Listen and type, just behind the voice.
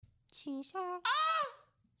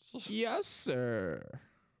Yes, sir.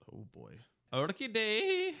 Oh boy.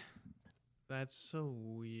 Orchidee. That's so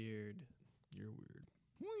weird. You're weird.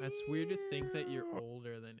 That's weird to think that you're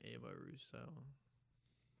older than Ava Russo.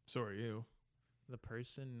 So are you. The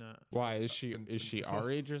person. Why is she our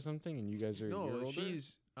age or something? And you guys are a year No, older?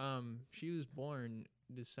 she was born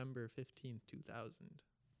December 15th, 2000.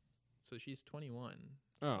 So she's 21.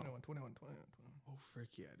 Oh. 21. Oh frick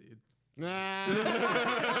yeah, dude. I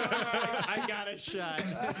got a shot.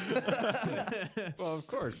 Well, of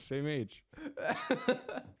course, same age.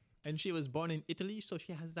 And she was born in Italy, so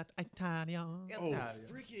she has that Italian. Oh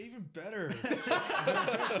frick yeah, even better.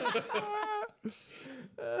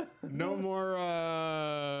 No more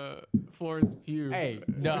Florence Pugh. Hey,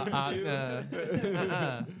 no,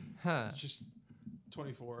 huh? Just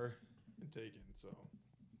 24 and taken, so.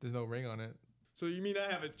 There's no ring on it. So you mean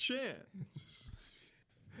I have a chance?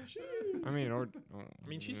 I mean,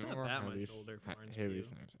 she's not or that much Haley- older, Florence Haley Pugh.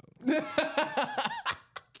 Steinfeld.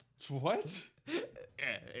 What?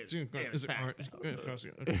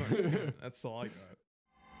 That's all I got.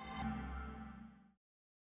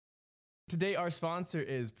 Today, our sponsor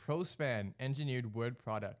is ProSpan Engineered Wood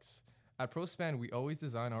Products. At ProSpan, we always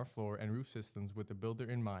design our floor and roof systems with the builder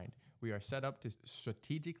in mind. We are set up to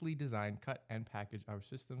strategically design, cut, and package our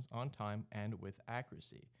systems on time and with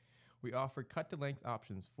accuracy. We offer cut-to-length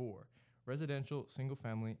options for residential,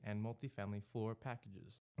 single-family, and multifamily floor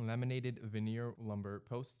packages, laminated veneer lumber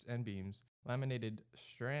posts and beams, laminated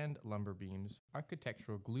strand lumber beams,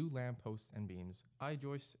 architectural glue lamp posts and beams,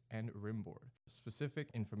 I-joists, and rim board. Specific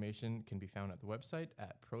information can be found at the website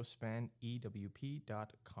at prospanewp.com.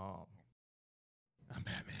 I'm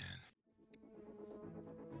Batman.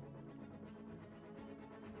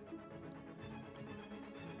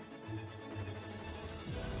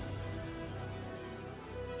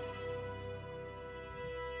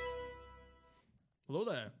 Hello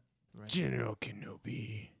there. General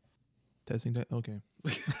Kenobi. Testing that. Okay.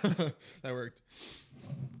 That worked.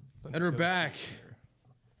 And we're back.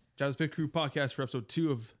 Jazz Pit Crew podcast for episode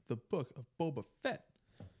 2 of the book of Boba Fett.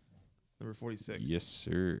 Number 46. Yes,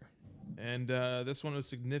 sir. And this one was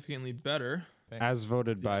significantly better. As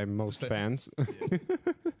voted by most fans. Not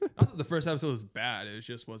that the first episode was bad. It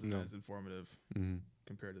just wasn't as informative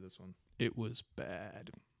compared to this one. It was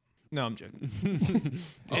bad. No, I'm joking.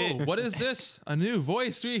 Oh, what is this? A new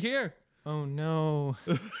voice we hear. Oh no.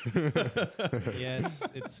 Yes,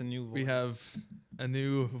 it's a new voice. We have a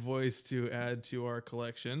new voice to add to our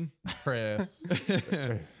collection. Chris.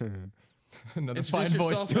 Another Introduce fine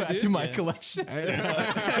voice yourself, to add dude. to my Yeah. collection.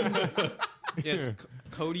 Yes,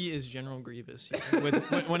 Cody is General Grievous here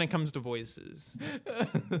when it comes to voices.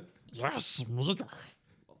 Yes, Meager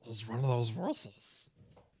is one of those voices.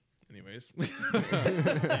 Anyways.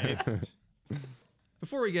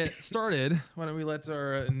 Before we get started, why don't we let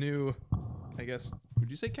our new, I guess, would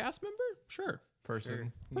you say cast member? Sure.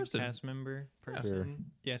 Person. New Person. cast member, person. Sure.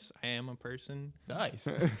 Yes, I am a person. Nice.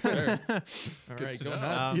 Sure. All Good right, to go know.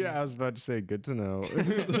 nuts. Yeah, I was about to say, good to know.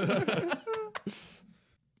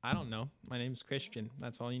 I don't know. My name's Christian.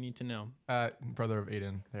 That's all you need to know. Brother of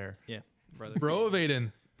Aiden there. Yeah, brother. Bro of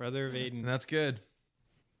Aiden. Brother of And Aiden. that's good.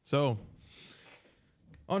 So,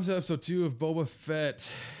 on to episode 2 of Boba Fett.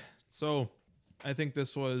 So, I think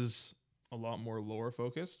this was a lot more lore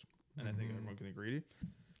focused, and I think everyone can agree.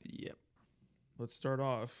 Yep. Let's start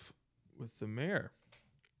off with the mayor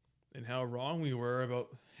and how wrong we were about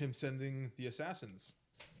him sending the assassins.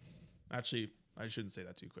 Actually, I shouldn't say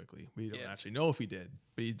that too quickly. We don't actually know if he did,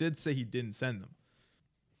 but he did say he didn't send them.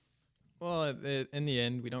 Well, in the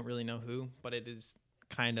end, we don't really know who, but it is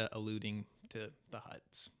kind of alluding to the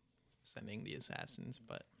Hutts sending the assassins,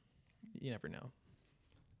 but you never know.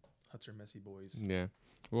 Huts are messy boys. Yeah.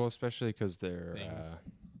 Well, especially because they're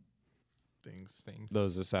Things.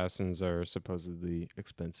 those assassins are supposedly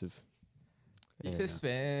expensive. And,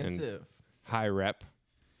 Expensive. high rep,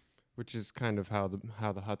 which is kind of how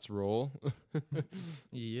the Huts roll.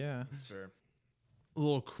 Yeah. Fair. A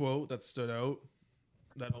little quote that stood out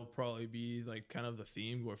that'll probably be like kind of the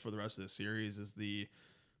theme for the rest of the series is the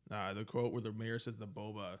quote where the mayor says to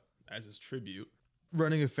Boba as his tribute,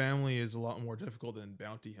 running a family is a lot more difficult than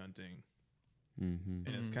bounty hunting. Mm-hmm.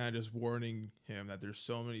 And it's kind of just warning him that there's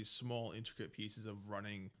so many small, intricate pieces of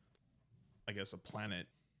running, I guess, a planet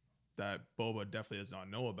that Boba definitely does not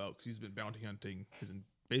know about because he's been bounty hunting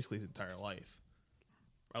basically his entire life,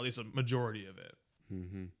 or at least a majority of it.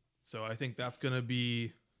 Mm-hmm. So I think that's going to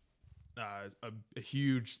be a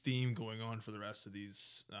huge theme going on for the rest of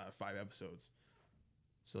these 5 episodes.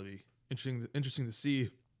 So it'll be interesting to see.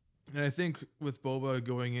 And I think with Boba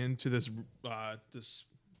going into this this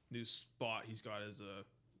new spot he's got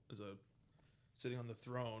as as a sitting on the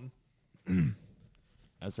throne.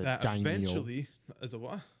 As a That daimyo. eventually, as a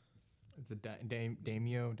what? It's a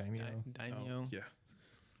daimyo. Daimyo. Oh, yeah.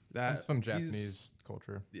 That That's from he's- Japanese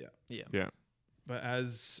culture. Yeah. Yeah. But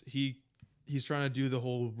as he's trying to do the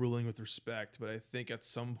whole ruling with respect, but I think at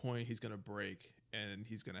some point he's gonna break and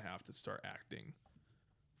he's gonna have to start acting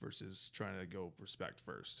versus trying to go respect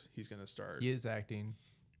first. He's gonna start. He is acting.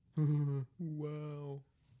 Wow.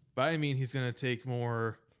 But I mean, he's gonna take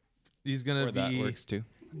more. He's gonna Or that be works too.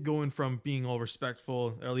 going from being all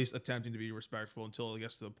respectful, or at least attempting to be respectful, until it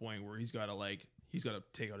gets to the point where he's gotta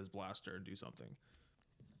take out his blaster and do something.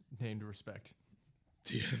 Named respect.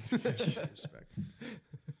 Respect.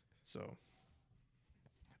 So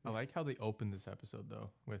I like how they opened this episode though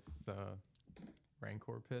with the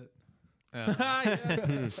Rancor pit.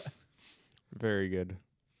 yeah. Very good.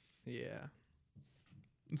 Yeah.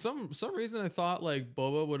 Some reason I thought like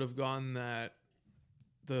Boba would have gotten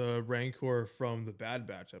the Rancor from the Bad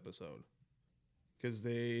Batch episode, because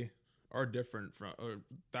they are different from, or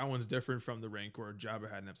that one's different from the Rancor Jabba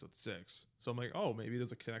had in episode 6. So I'm like, oh, maybe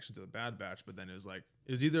there's a connection to the Bad Batch, but then it was like,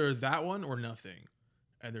 it was either that one or nothing,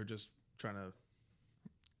 and they're just trying to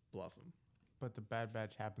bluff him. But the Bad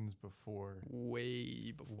Batch happens before,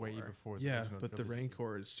 Way before. way before. The Yeah, original but the trilogy.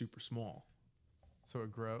 Rancor is super small. So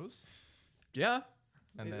it grows, Yeah,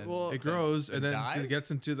 and It- then well, it grows, and then dies? it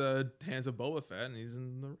gets into the hands of Boba Fett, and he's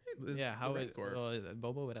in the Yeah, how it, Rancor. well,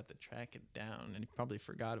 Boba would have to track it down, and he probably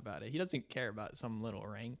forgot about it. He doesn't care about some little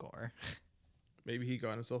Rancor. Maybe he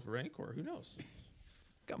got himself a Rancor. Who knows?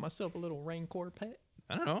 Got myself a little Rancor pet.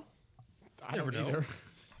 I don't know. I never don't know. either.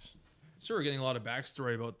 Sure, we're getting a lot of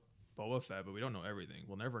backstory about Boba Fett, but we don't know everything.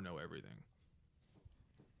 We'll never know everything.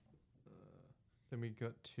 Then we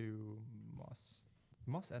got to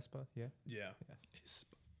Mos Espa. Yeah. Yeah. Yes.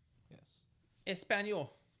 Yes.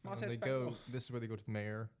 Espanol. And then they go. This is where they go to the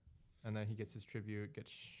mayor, and then he gets his tribute.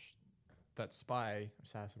 That spy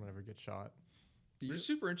assassin, whatever, gets shot. Which is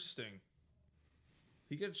super interesting.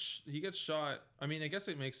 He gets shot. I mean, I guess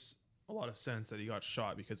it makes a lot of sense that he got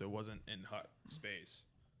shot because it wasn't in Hutt space.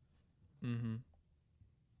 Mm-hmm.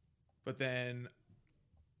 But then,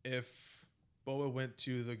 if Boba went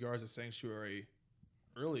to the Garza Sanctuary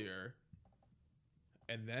earlier,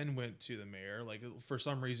 and then went to the mayor, like for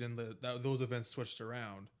some reason those events switched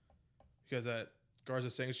around, because at Garza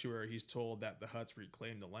Sanctuary he's told that the Hutts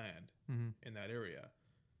reclaimed the land Mm-hmm. in that area.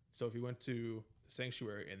 So if he went to the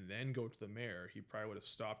sanctuary and then go to the mayor, he probably would have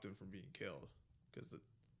stopped him from being killed, because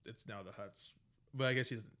it's now the Hutts. But I guess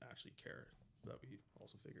he doesn't actually care. That we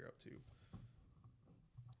also figure out too.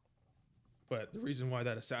 But the reason why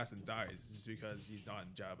that assassin dies is because he's not in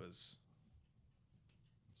Jabba's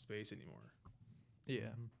space anymore.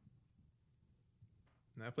 Yeah.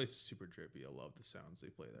 And that place is super trippy. I love the sounds they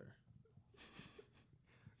play there.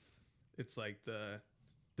 It's like the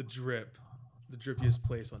drippiest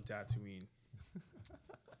place on Tatooine.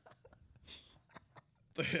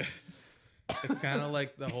 It's kind of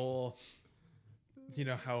like the whole, you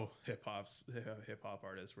know how hip hop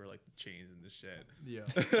artists wear like the chains and the shit.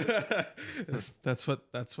 Yeah. That's what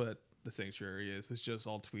the sanctuary is. It's just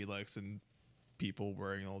all Twi'leks and people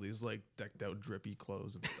wearing all these like decked out drippy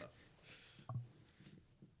clothes and stuff.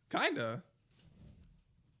 Kinda.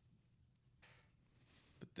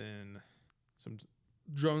 But then some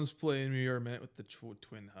drums play and we are met with the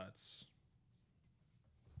twin Hutts.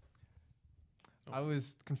 I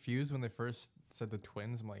was confused when they first said the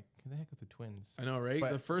twins. I'm like, who the heck are the twins? I know, right?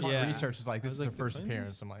 But the first my Yeah. research is like, I this is was the like, the first twins?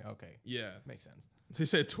 appearance. I'm like, okay, yeah, makes sense. they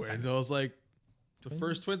said twins. I was like, the Twins?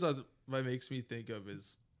 first twins that makes me think of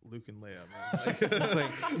is Luke and Leia.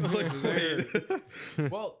 Man. I was like,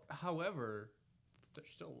 wait. Well, however, they're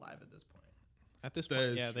still alive at this point. At this That point,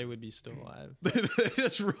 is yeah, true. they would be still alive. They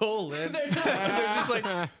just roll in. They're just like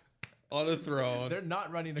on a throne. They're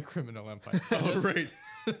not running a criminal empire. Oh, right.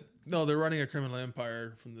 No, they're running a criminal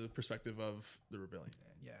empire from the perspective of the rebellion.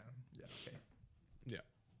 Yeah. Yeah. Okay.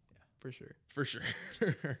 For sure. For sure.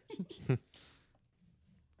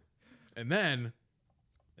 and then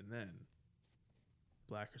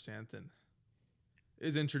Black Chrysanthemum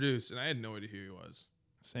is introduced, and I had no idea who he was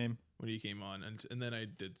Same. when he came on, and then I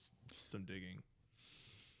did some digging,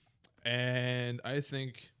 and I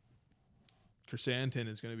think Chrysanthemum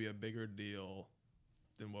is going to be a bigger deal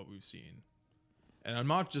than what we've seen, and I'm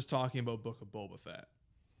not just talking about Book of Boba Fett,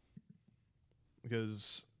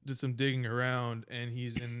 because did some digging around, and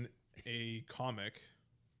he's in a comic.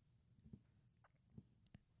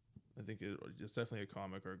 I think it's definitely a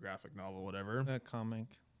comic or a graphic novel, whatever. That comic.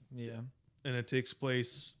 Yeah. And it takes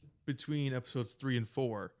place between episodes 3 and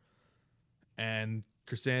 4. And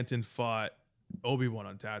Chrysanthemum fought Obi-Wan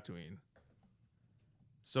on Tatooine.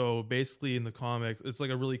 So basically, in the comic, it's like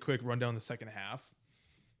a really quick rundown the second half.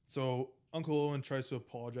 So Uncle Owen tries to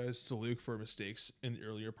apologize to Luke for mistakes in the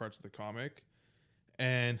earlier parts of the comic,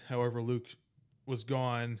 and however, Luke was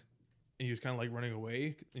gone, and he was kind of like running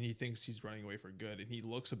away, and he thinks he's running away for good, and he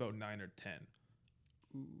looks about 9 or 10.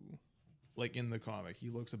 Ooh. Like in the comic, he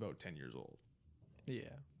looks about 10 years old.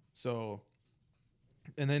 Yeah. So,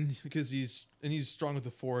 and then because he's strong with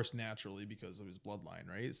the Force naturally because of his bloodline,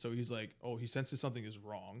 right? So he's like, oh, he senses something is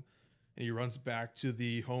wrong, and he runs back to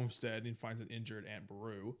the homestead and finds an injured Aunt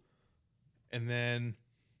Beru, and then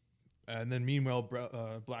meanwhile,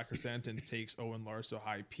 Black Chrysanthemum takes Owen Lars to a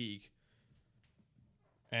high peak,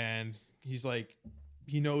 and he's like,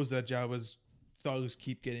 he knows that Jabba's thugs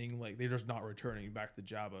keep getting like they're just not returning back to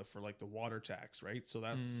Jabba for like the water tax, right? So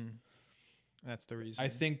That's the reason. I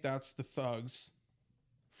think that's the thugs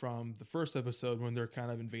from the first episode when they're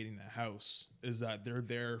kind of invading the house, is that they're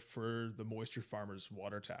there for the moisture farmers'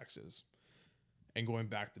 water taxes and going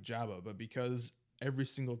back to Jabba. But because every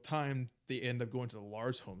single time they end up going to the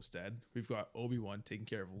Lars homestead, we've got Obi-Wan taking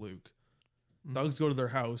care of Luke. Thugs go to their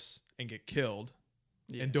house and get killed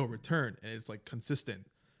and don't return, and it's like consistent.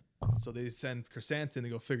 So they send Chrysanthemum to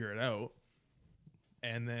go figure it out,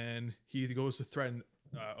 and then he goes to threaten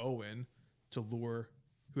Owen to lure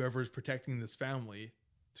whoever is protecting this family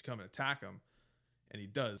to come and attack him, and he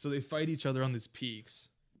does. So they fight each other on these peaks,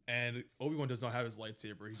 and Obi-Wan does not have his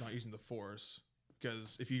lightsaber. He's not using the Force,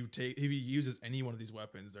 because if he uses any one of these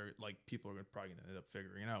weapons, they're like people are probably gonna end up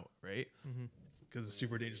figuring it out, right? Because it's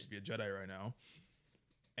super dangerous to be a Jedi right now.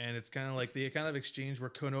 And it's kind of like they kind of exchange where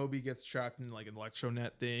Kenobi gets trapped in like an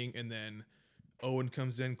electronet thing, and then Owen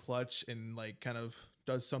comes in clutch and like kind of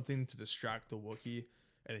does something to distract the Wookiee,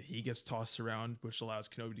 and he gets tossed around, which allows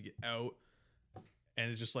Kenobi to get out. And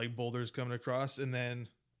it's just like boulders coming across, and then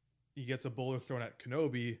he gets a boulder thrown at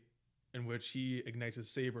Kenobi, in which he ignites his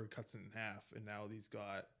saber, cuts it in half, and now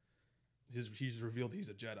he's revealed he's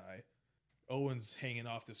a Jedi. Owen's hanging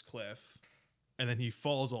off this cliff, and then he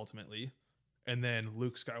falls ultimately. And then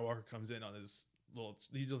Luke Skywalker comes in on his little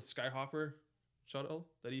Skyhopper shuttle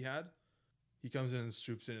that he had. He comes in and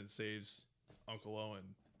swoops in and saves Uncle Owen.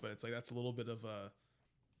 But it's like that's a little bit of a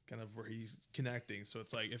kind of where he's connecting. So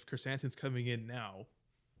it's like if Chrysanthemum's coming in now,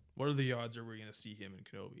 what are the odds are we going to see him in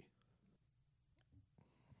Kenobi?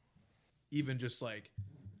 Even just like,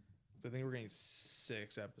 I think we're getting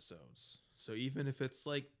 6 episodes. So even if it's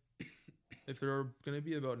like, if they're going to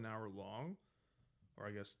be about an hour long, or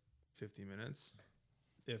I guess 50 minutes,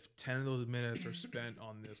 if 10 of those minutes are spent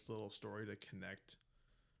on this little story to connect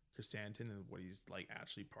Chrysanthemum and what he's like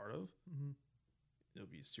actually part of, it'll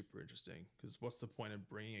be super interesting. Because what's the point of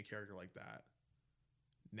bringing a character like that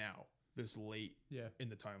now, this late in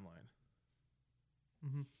the timeline?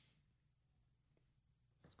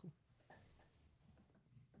 That's cool.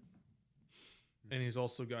 And he's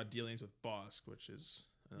also got dealings with Bosk, which is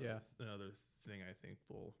another thing I think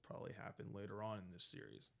will probably happen later on in this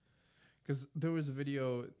series. Because there was a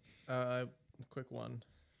video, a quick one,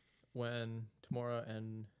 when Tamora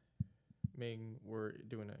and Ming were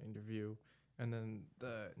doing an interview, and then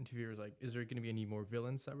the interviewer was like, is there going to be any more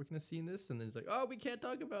villains that we're going to see in this? And then it's like, oh, we can't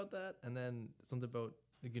talk about that. And then something about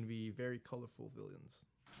they're going to be very colorful villains.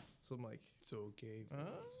 So I'm like, it's okay.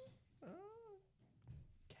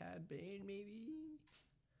 Cad Bane, maybe?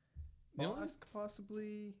 The only- Bosk,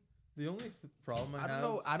 possibly? The only problem I don't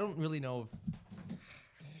know. I don't really know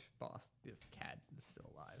if Cad is still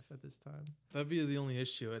alive at this time. That'd be the only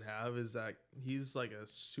issue I'd have, is that he's like a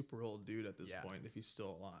super old dude at this point if he's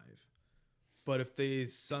still alive. But if they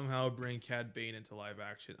somehow bring Cad Bane into live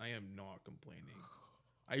action, I am not complaining.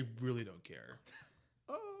 I really don't care.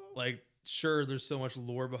 Like, sure, there's so much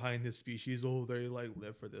lore behind this species. Oh, they like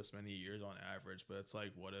live for this many years on average. But it's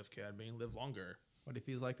like, what if Cad Bane lived longer? What if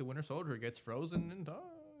he's like the Winter Soldier, gets frozen and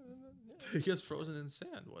He gets frozen in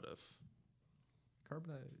sand. What if?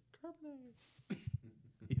 Carbonite.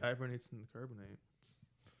 He hibernates in the carbonite.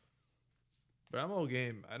 But I'm all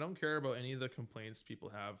game. I don't care about any of the complaints people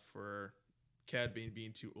have for Cad Bane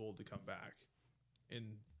being too old to come back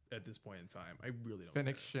at this point in time. I really don't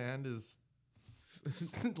Fennec care. Shand is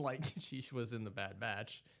like she was in the Bad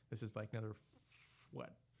Batch. This is like another,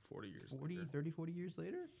 40 years 40 years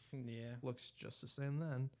later? Yeah. Looks just the same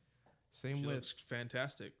then. Same She with looks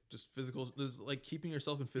fantastic. Just physical. There's like keeping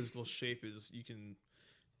yourself in physical shape is you can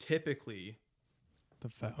typically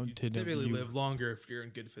live longer if you're in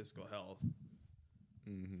good physical health,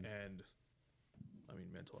 and I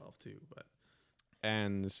mean mental health too. But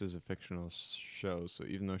And this is a fictional show, so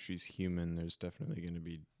even though she's human, there's definitely going to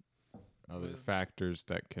be other factors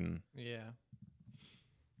that can. Yeah.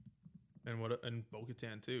 and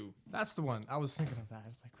Bo-Katan too. That's the one. I was thinking of that.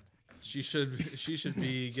 It's like, what the heck is- She should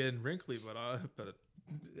be getting wrinkly, but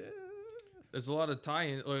there's a lot of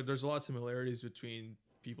tie-in. Or there's a lot of similarities between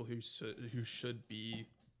people who should be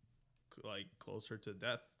like closer to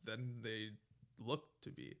death than they look to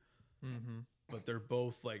be. Mm-hmm. But they're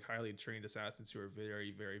both like highly trained assassins who are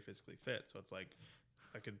very, very physically fit. So it's like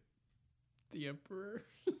I could. the Emperor.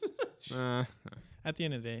 At the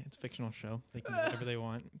end of the day, it's a fictional show. They can do whatever they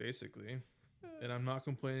want. Basically. And I'm not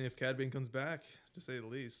complaining if Cad Bane comes back, to say the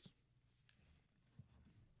least.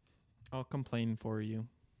 I'll complain for you.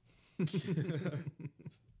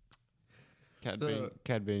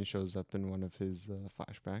 Cad Bane shows up in one of his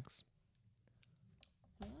flashbacks.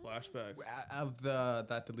 Flashbacks. Of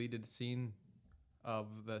that deleted scene of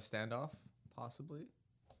the standoff, possibly.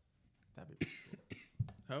 That'd be.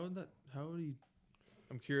 How would he?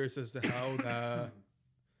 I'm curious as to how that.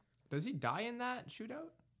 Does he die in that shootout?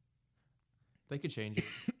 They could change it.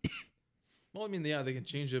 Well, I mean, yeah, they can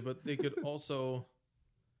change it, but they could also.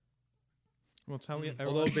 Well, it's how we.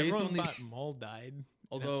 Although based everyone on the- thought Maul died. In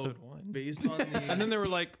Although episode 1. based on the. And then they were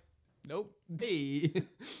like, "Nope." Hey.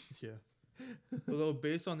 Yeah. Although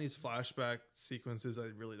based on these flashback sequences, I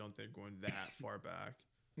really don't think going that far back.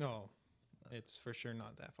 No, it's for sure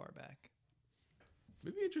not that far back.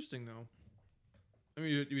 Maybe interesting though. I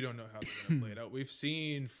mean, we don't know how they're gonna play it out. We've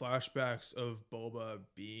seen flashbacks of Boba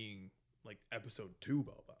being like episode 2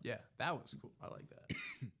 Boba. Yeah, that was cool. I like that.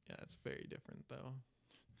 Yeah, it's very different though.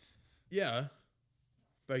 Yeah,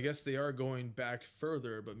 but I guess they are going back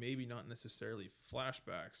further, but maybe not necessarily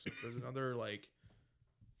flashbacks. So if there's another like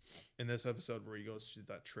in this episode where he goes to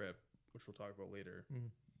that trip, which we'll talk about later. Mhm.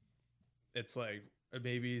 It's like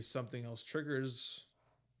maybe something else triggers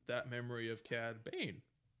that memory of Cad Bane.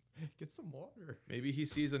 Get some water. Maybe he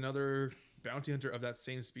sees another bounty hunter of that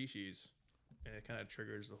same species, and it kind of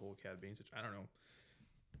triggers the whole Cad Bane situation. I don't know,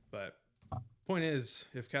 but point is,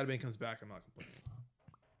 if Cad Bane comes back, I'm not complaining.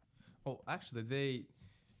 Oh, actually,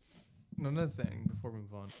 another thing before we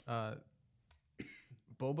move on.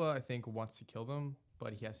 Boba, I think, wants to kill them,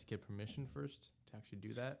 but he has to get permission first to actually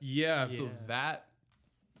do that. Yeah, Yeah. So that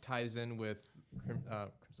ties in with Crimson Dawn,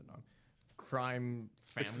 crime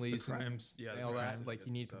families, the crimes, yeah, and the all crimes that. Like and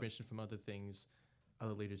you need stuff. permission from other things,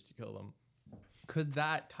 other leaders to kill them. Could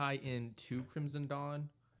that tie in to Crimson Dawn,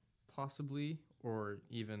 possibly, or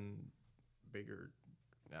even bigger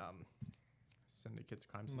syndicates,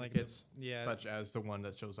 crime Like syndicates, yeah, such as the one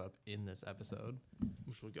that shows up in this episode?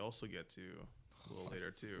 which we'll also get to a little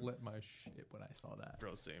later too. Flip my shit when I saw that.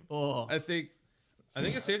 Bro, same. Oh, I think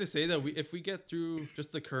it's safe to say that if we get through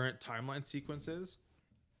just the current timeline sequences,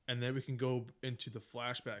 and then we can go into the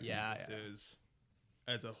flashback Yeah, yeah. sequences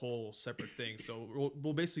as a whole separate thing. So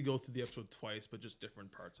we'll basically go through the episode twice, but just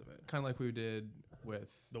different parts of it. kind of like we did with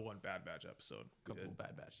The one Bad Batch episode. a couple We did.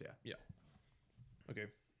 Bad Batch, yeah. Okay.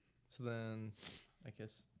 So then, I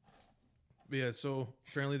guess But yeah, so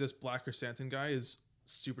apparently this Black Chrysanthemum guy is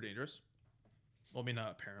super dangerous. Well, I mean,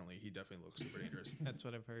 not apparently. He definitely looks super dangerous. that's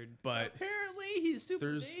what I've heard. But apparently he's super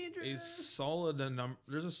there's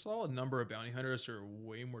a solid number of bounty hunters who are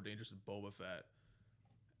way more dangerous than Boba Fett.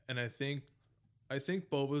 And I think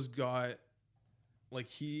Boba's got like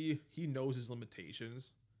he knows his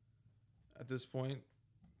limitations at this point.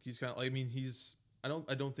 He's kind of like, I mean, I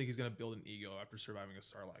don't think he's gonna build an ego after surviving a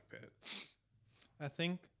Sarlacc pit. I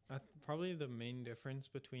think probably the main difference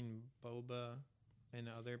between Boba and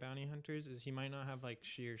other bounty hunters is he might not have like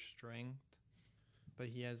sheer strength, but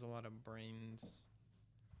he has a lot of brains.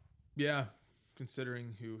 Yeah,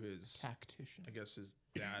 considering who his tactician. I guess his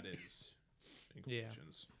dad is. In Yeah.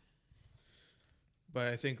 quotations. But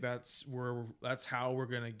I think that's how we're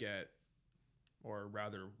gonna get, or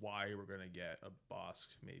rather, why we're gonna get a Bosk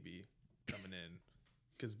maybe coming in,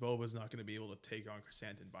 because Boba's not gonna be able to take on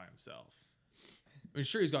Chrysanthemum by himself. I mean,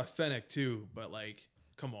 sure, he's got Fennec too, but like,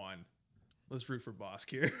 come on, let's root for Bosk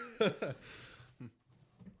here.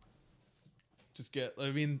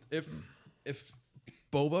 I mean, if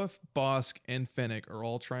Boba, Bosk, and Fennec are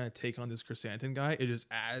all trying to take on this Chrysanthemum guy, it just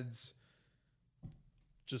adds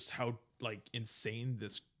just how like insane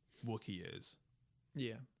this Wookiee is.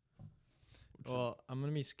 Yeah. Which is- Well, I'm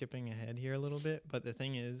gonna be skipping ahead here a little bit, but the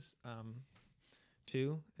thing is,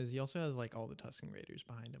 too, is he also has like all the Tusken Raiders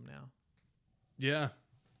behind him now. yeah,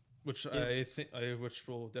 which Yeah. I think which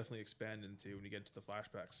we'll definitely expand into when you get to the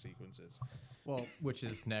flashback sequences, Well, which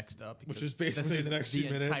is next up. which because is basically this the is next few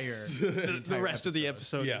minutes. The entire rest of the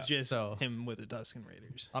episode Yeah. is just So- him with the Tusken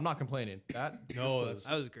Raiders. I'm not complaining. That No, this was-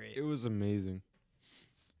 That was great. It was amazing.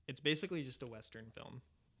 It's basically just a Western film.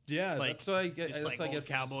 yeah, Like, that's what I get. just That's like what I old get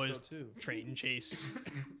from this cowboys show, too. Train chase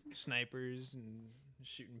snipers and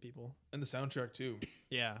shooting people. And the soundtrack too.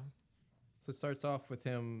 Yeah. So it starts off with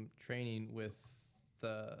him training with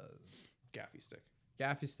the Gaffy stick.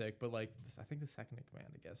 gaffy stick, but like I think the second in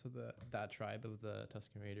command, I guess, of that tribe of the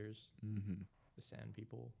Tusken Raiders, Mm-hmm. the Sand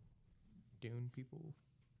People, Dune people,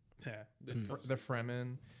 Yeah. the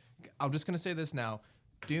Fremen. I'm just gonna say this now: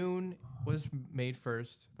 Dune was made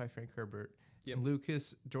first by Frank Herbert. Yep. And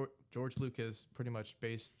George Lucas pretty much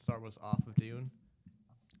based Star Wars off of Dune.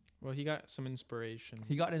 Well, he got some inspiration.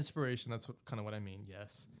 He got inspiration. That's kind of what I mean.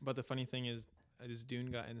 Yes. But the funny thing is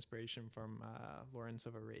Dune got inspiration from Lawrence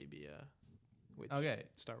of Arabia, which Okay.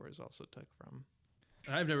 Star Wars also took from.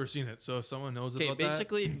 I've never seen it, so if someone knows Okay, about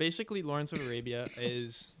basically, Lawrence of Arabia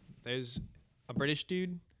is there's a British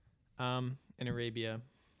dude, in Arabia,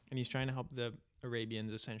 and he's trying to help the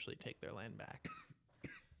Arabians essentially take their land back.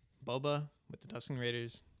 Boba with the Tusken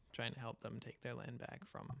Raiders trying to help them take their land back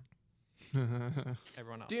from that.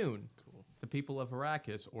 everyone else. Dune, Cool. the people of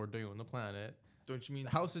Arrakis, or Dune, the planet. Don't you mean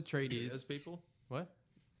House Zendaya's Atreides. people? What?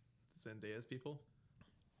 Zendaya's people?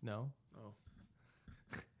 No. Oh.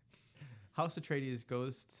 House Atreides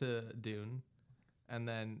goes to Dune, and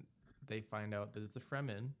then they find out there's the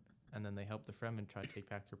Fremen, and then they help the Fremen try to take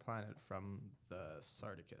back their planet from the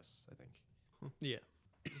Sardaukar, I think. Yeah,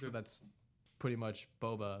 So that's pretty much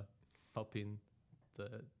Boba helping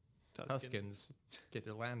the Tuskens get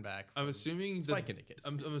their land back. I'm from assuming the Spike Indicates.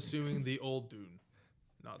 I'm assuming the old Dune,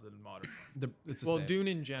 not the modern It's the Well, same. Dune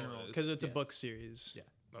in general, it is? because it's Yes. a book series. Yeah.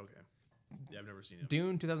 one. Okay. Yeah, I've never seen it.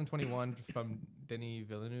 Dune 2021 from Denis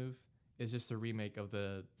Villeneuve is just a remake of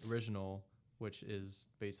the original, which is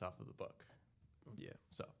based off of the book. Yeah.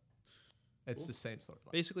 So it's Cool. the same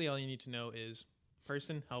storyline. Basically, all you need to know is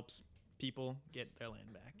person helps people get their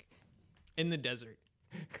land back in the desert.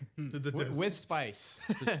 The With, with spice,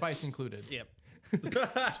 the spice included. Yep.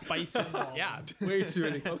 Spice involved. Yeah. way too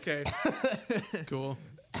many. Okay. Cool.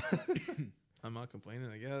 I'm not complaining,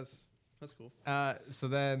 I guess. That's cool. So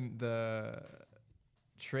then the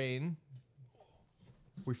train.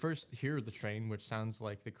 We first hear the train, which sounds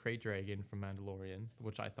like the Krayt Dragon from Mandalorian,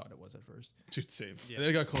 which I thought it was at first. Dude, same. Yeah. And then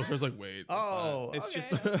I got closer. I was like, wait. It's okay,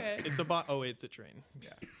 just okay. it's about it's a train.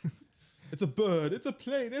 It's a bird. It's a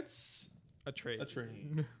plane. It's A train. a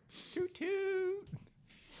train. Toot toot,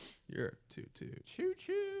 You're a toot toot. choo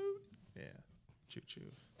choo. Yeah. Choo choo.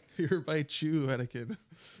 You're by Chew, Anakin.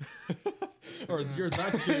 Or you're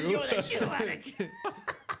that Chew. You're the Chew, Anakin.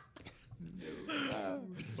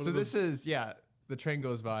 So this is the train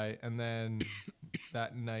goes by, and then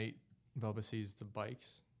that night, Boba sees the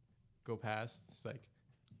bikes go past. It's like,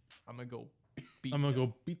 I'm gonna go beat. I'm gonna them,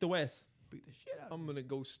 go beat the West. beat the shit out. I'm gonna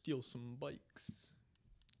go steal some bikes.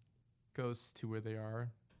 Goes to where they are.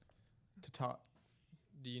 To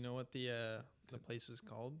Do you know what the place is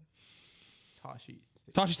called? Tashi.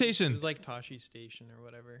 Tashi It Station. was like Tashi Station or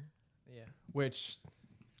whatever. Yeah. Which,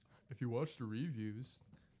 if you watch the reviews,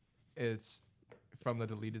 it's from the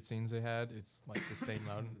deleted scenes they had. It's like the same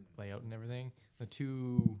layout and everything. The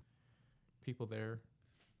two people there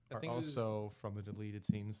I are think it was- also from the deleted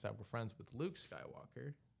scenes that were friends with Luke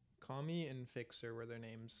Skywalker. Kami and Fixer were their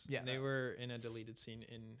names. Yeah. They were in a deleted scene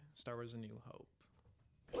in Star Wars: A New Hope.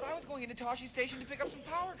 But I was going into Tashi Station to pick up some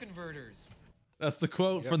power converters. That's the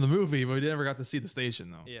quote from the movie, but we never got to see the station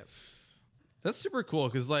though. Yeah. That's super cool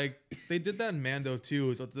because like they did that in Mando too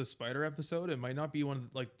with the spider episode. It might not be one of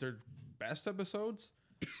like their best episodes,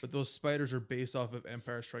 but those spiders are based off of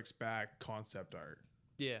Empire Strikes Back concept art,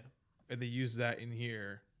 Yeah. and they use that in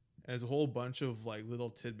here. And there's a whole bunch of like little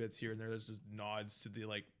tidbits here and there. There's just nods to the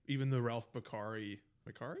like even the Ralph Macquarie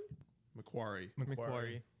Macquarie.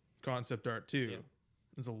 concept art too. Yeah.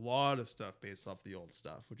 There's a lot of stuff based off the old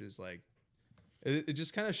stuff, which is like it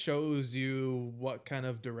just kind of shows you what kind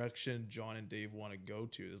of direction John and Dave want to go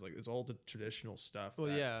to. It's all the traditional stuff Well,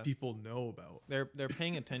 that yeah. people know about. They're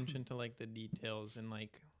paying attention to like the details and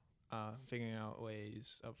like figuring out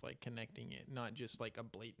ways of like connecting it, not just like a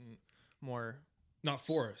blatant more. Not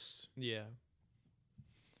forest. Yeah.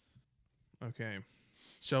 Okay.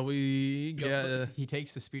 Shall we get He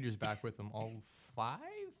takes the speeders back with him. All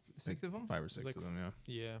six of them. 5 or 6 like- of them, yeah.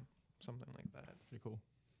 Yeah. Something like that. Pretty cool.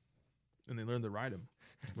 And they learned to ride them,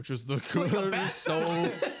 which was the cool. So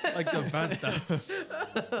like the Bantha.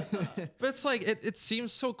 But it's like it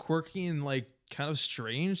seems so quirky and like kind of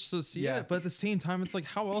strange to see Yeah. it. But at the same time, it's like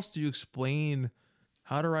how else do you explain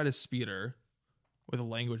how to ride a speeder with a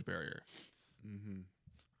language barrier? Mm-hmm.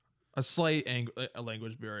 A slight a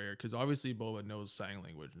language barrier, because obviously Boba knows sign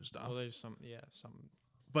language and stuff. Well, there's some.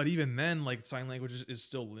 But even then, like sign language is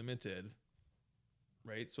still limited,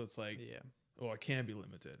 right? So it's like, Yeah. oh, it can be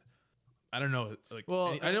limited. I don't know. Like,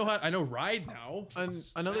 Well, I know ride now.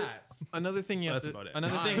 Another That. another thing you have That's to about it.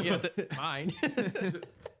 another thing you have to Mine.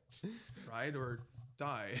 Ride or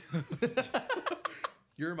die.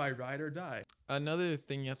 You're my ride or die. Another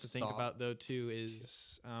thing you have to think Stop. about though too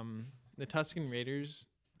is the Tusken Raiders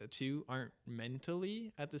too aren't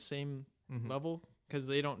mentally at the same level because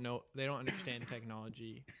they don't understand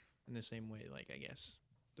technology in the same way like I guess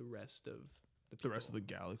the rest of The rest of the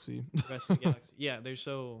galaxy. the rest of the galaxy. Yeah, they're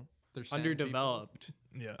so They're sand people. underdeveloped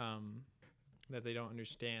Yeah. that they don't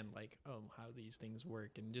understand like how these things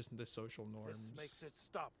work and just the social norms. This makes it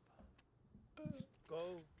stop.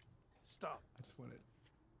 Go. Stop. I just want it.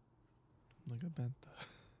 Like a bantha.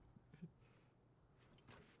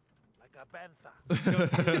 Like a bantha.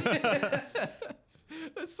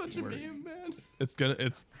 That's such a Words. meme, man. It's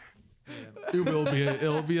Yeah.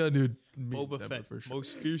 it'll be a new meme Boba template Fett, for sure.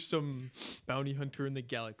 most fearsome bounty hunter in the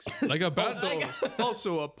galaxy. Like a bantha.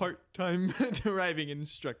 Also a part-time driving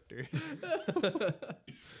instructor.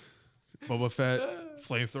 Boba Fett,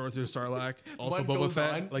 flamethrower through Sarlacc. Also One Boba goes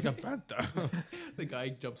Fett, on. like a bantha. The guy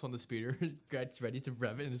jumps on the speeder, gets ready to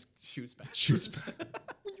rev it, and just shoots back. Shoots back.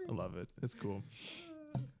 I love it. It's cool.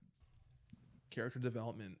 Character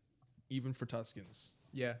development, even for Tuskens.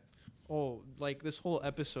 Yeah. Oh, like this whole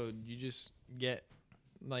episode, you just get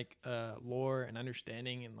like lore and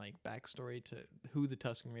understanding and like backstory to who the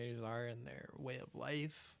Tusken Raiders are and their way of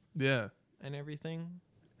life Yeah. and everything.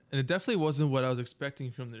 And it definitely wasn't what I was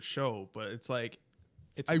expecting from the show, but it's like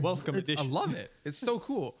It's a welcome I addition. love it. It's so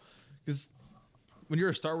cool because when you're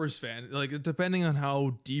a Star Wars fan, like depending on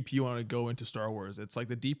how deep you want to go into Star Wars, it's like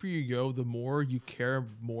the deeper you go, the more you care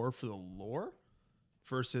more for the lore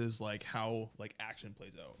versus like how like action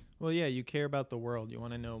plays out. Well, yeah, you care about the world. You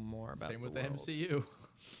want to know more about Same the with the world. MCU.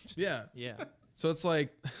 Yeah. Yeah. So it's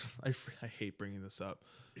like I hate bringing this up,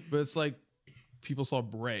 but it's like people saw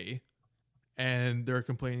Bray and they're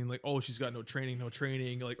complaining like, oh, she's got no training.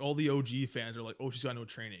 Like all the OG fans are like, oh, she's got no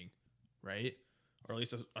training, right? Or at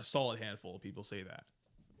least a solid handful of people say that,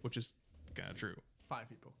 which is kind of true. 5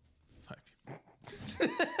 people. 5 people.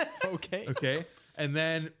 Okay. Okay. And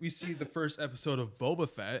then we see the first episode of Boba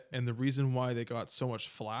Fett, and the reason why they got so much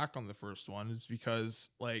flack on the first one is because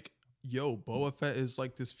like, yo, Boba Fett is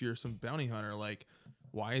like this fearsome bounty hunter. Like,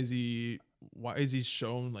 why is he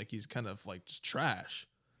shown like he's kind of like just trash?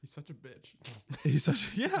 He's such a bitch. He's such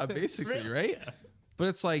basically, right? But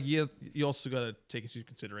it's like you also got to take into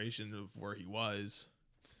consideration of where he was,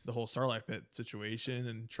 the whole Sarlacc pit situation,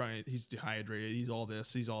 and he's dehydrated, he's all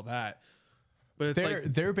this, he's all that. But it's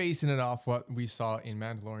They're basing it off what we saw in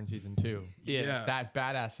Mandalorian season 2. yeah. That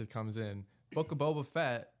badass that comes in. Book of Boba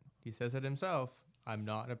Fett, he says it himself, I'm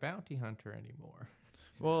not a bounty hunter anymore.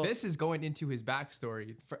 Well, This is going into his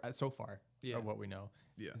backstory so far Yeah. of what we know.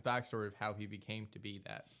 Yeah. His backstory of how he became to be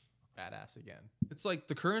that badass again. It's like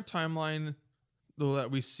the current timeline, though, that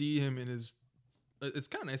we see him in his. It's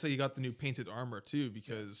kind of nice that he got the new painted armor too,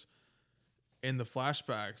 because in the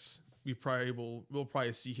flashbacks we'll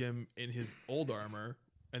probably see him in his old armor,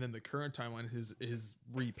 and then the current timeline his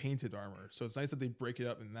repainted armor. So it's nice that they break it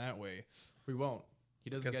up in that way. We won't. He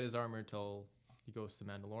doesn't Guess- get his armor until he goes to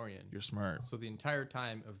Mandalorian. You're smart. So the entire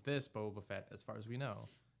time of this Boba Fett, as far as we know,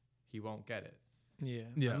 he won't get it. yeah.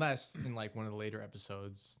 Yeah. Unless in like one of the later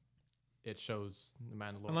episodes, it shows the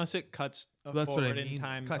Mandalorian. Unless it cuts That's what I forward mean. in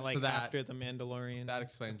time, Cuts to like that. after the Mandalorian. that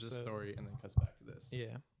explains this episode. story and then cuts back to this.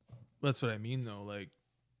 Yeah. That's what I mean, though. Like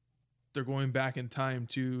they're going back in time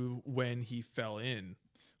to when he fell in.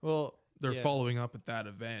 Well, They're yeah. following up at that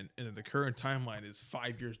event, and then the current timeline is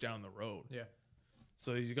 5 years down the road. Yeah.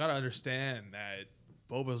 So you got to understand that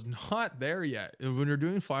Boba's not there yet. When you're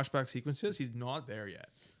doing flashback sequences, he's not there yet.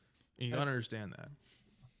 And you got to understand that.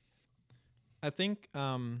 I think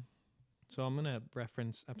so I'm gonna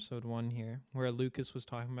reference episode 1 here where Lucas was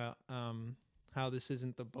talking about how this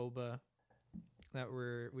isn't the Boba that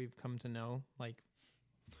we've come to know, like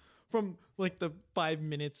from like the 5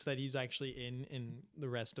 minutes that he's actually in the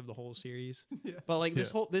rest of the whole series. Yeah. But like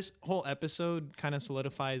this Yeah. whole episode kind of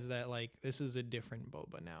solidifies that like this is a different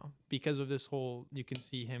Boba now because of this whole, you can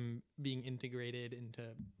see him being integrated into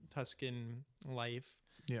Tusken life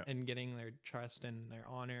Yeah. and getting their trust and their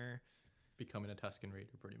honor. Becoming a Tusken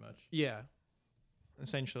Raider, pretty much. Yeah,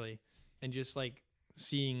 essentially, and just like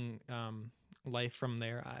seeing life from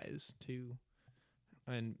their eyes too,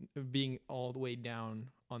 and being all the way down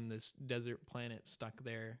on this desert planet, stuck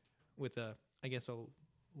there with a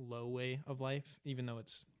low way of life, even though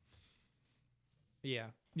it's Yeah.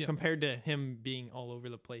 compared to him being all over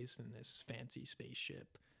the place in this fancy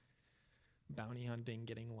spaceship, bounty hunting,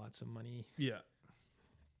 getting lots of money. Yeah.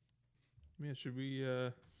 Man, should we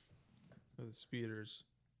the speeders?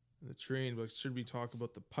 the train, but should we talk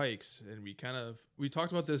about the pikes? And we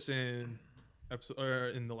talked about this in episode or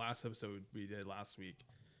in the last episode we did last week,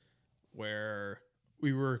 where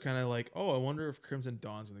we were kind of like, oh, I wonder if Crimson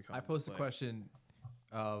Dawn's gonna come. I into posed the play. question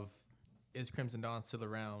of, is Crimson Dawn still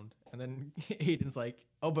around? And then Aiden's like,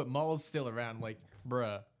 oh, but Maul's still around. I'm like,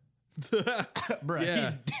 bruh, Yeah.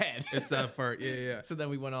 he's dead. It's that part. Yeah. So then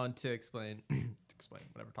we went on to explain,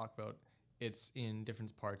 whatever, talk about it's in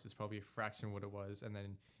different parts. It's probably a fraction of what it was. And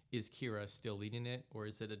then is Kira still leading it, or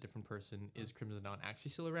is it a different person? Is Crimson Dawn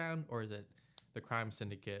actually still around, or is it the crime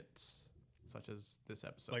syndicates, such as this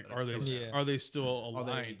episode? Like, that are they Yeah. are they still Are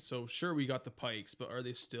they- aligned? So sure, we got the pikes, but are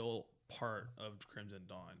they still part of Crimson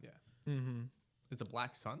Dawn? Yeah. Mm-hmm. Is the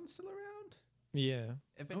Black Sun still around? Yeah.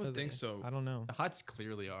 If I it, would think so. I don't know. the Huts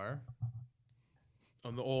clearly are.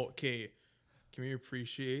 On the okay, can we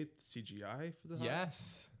appreciate the CGI for the Huts?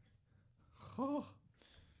 Yes. Oh.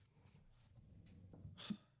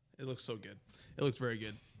 It looks so good. It looks very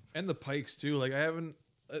good, and the pikes too. Like I haven't.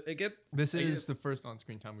 I get This I is get- the first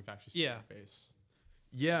on-screen time we've actually seen Yeah. their face.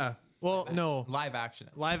 yeah. Well, no. Live action.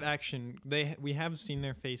 Live action. We have seen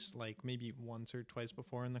their face like maybe once or twice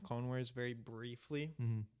before in the Clone Wars, very briefly,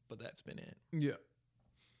 Mm-hmm. but that's been it. Yeah.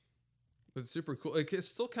 But it's super cool. Like it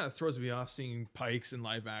still kind of throws me off seeing pikes in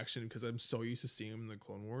live action because I'm so used to seeing them in the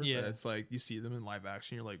Clone Wars. Yeah. That it's like you see them in live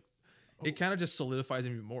action, you're like, it kind of just solidifies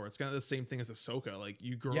them even more. It's kind of the same thing as Ahsoka. Like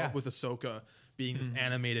you grow Yeah. up with Ahsoka being this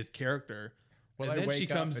animated character, Well, I and then she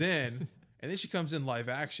wake up comes and- in, and then she comes in live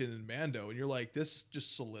action in Mando, and you're like, this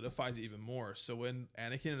just solidifies it even more. So when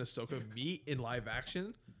Anakin and Ahsoka meet in live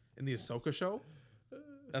action in the Ahsoka show,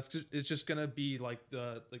 it's just gonna be like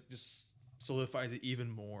just solidifies it even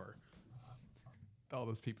more. All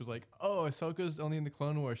those people's like, oh, Ahsoka's only in the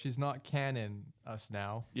Clone Wars. She's not canon. Us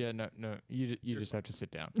now. Yeah, no. You just have to sit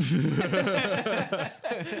down.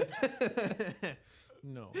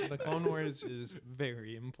 No, the Clone Wars is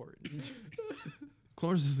very important.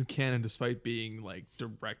 Clone Wars isn't canon despite being like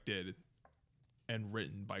directed and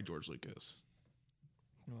written by George Lucas.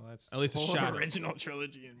 Well, that's At least the a whole shadow. original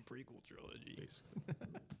trilogy and prequel trilogy. Basically.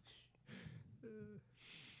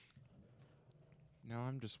 Now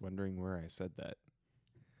I'm just wondering where I said that.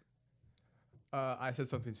 I said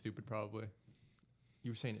something stupid probably.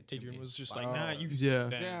 You were saying it to Adrian me. was just Oh. like, nah, you. Yeah.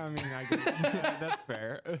 Yeah, I mean, I get that's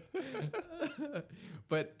fair.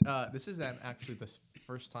 But this is actually the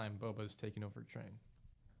first time Boba's taking over a train.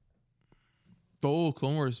 Oh,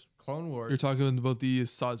 Clone Wars. Clone Wars. You're talking about the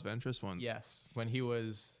Saz Ventress ones. Yes, when he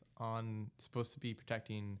was supposed to be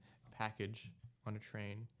protecting a package on a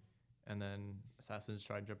train, and then assassins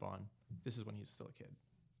tried to jump on. This is when he's still a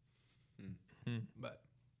kid. But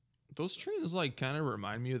Those trains like kind of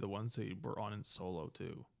remind me of the ones they were on in Solo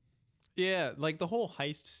too. Yeah, like the whole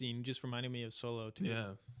heist scene just reminded me of Solo too.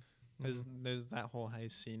 Yeah. There's that whole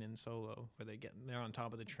heist scene in Solo where they're on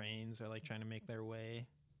top of the trains. They're like trying to make their way.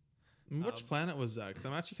 And which planet was that? Because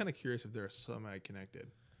I'm actually kind of curious if they're semi-connected.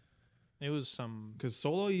 It was some Because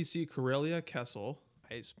Solo, you see Corellia, Kessel,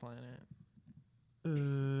 ice planet.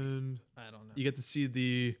 and I don't know. you get to see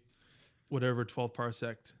the whatever 12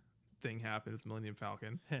 parsec thing happened with Millennium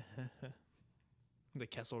Falcon. The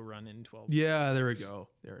Kessel Run in 12. Yeah, there we go.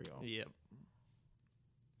 There we go. Yep.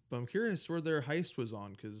 But I'm curious where their heist was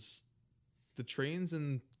on because the trains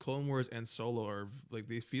in Clone Wars and Solo are like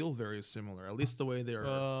they feel very similar. At least the way they're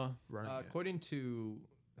running. it. according to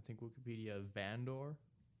I think Wikipedia, Vandor.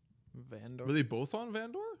 Vandor. Were they both on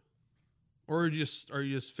Vandor? Or are you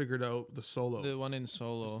just figured out the Solo? The one in Just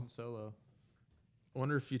Solo. in Solo. I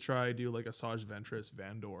wonder if you try to do like Asajj Ventress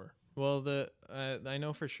Vandor. Well, I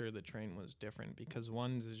know for sure the train was different because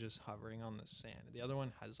one is just hovering on the sand. The other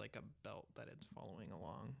one has like a belt that it's following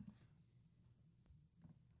along.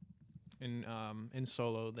 In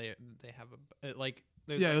Solo, they have like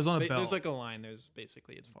there's Yeah, like, it was on a There's belt. like a line. There's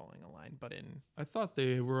basically it's following a line, but in I thought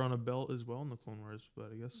they were on a belt as well in the Clone Wars,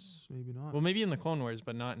 but I guess maybe not. well maybe in the Clone Wars,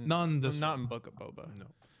 but not in Not in this not one. in Book of Boba. No.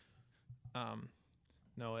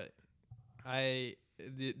 No,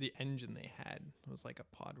 the engine they had was like a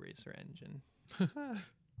pod racer engine.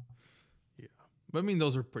 Yeah. But I mean,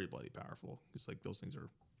 those are pretty bloody powerful because like those things are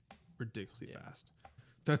ridiculously Yeah. fast.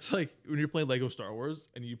 That's like when you're playing Lego Star Wars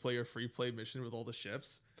and you play a free play mission with all the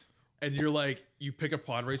ships, and you're like you pick a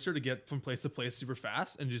pod racer to get from place to place super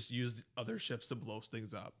fast and just use other ships to blow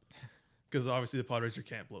things up because obviously the pod racer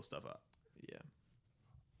can't blow stuff up. Yeah.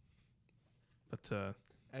 But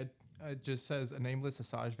It just says a nameless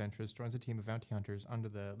Asajj Ventress joins a team of bounty hunters under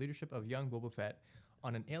the leadership of young Boba Fett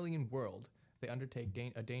on an alien world. They undertake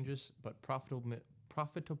a dangerous but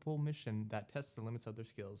profitable mission that tests the limits of their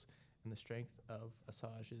skills and the strength of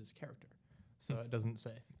Asajj's character. So it doesn't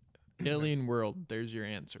say. Alien World. There's your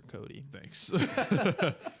answer, Cody. Thanks.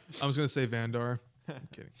 I was gonna say Vandar. I'm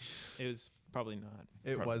kidding. It was probably not.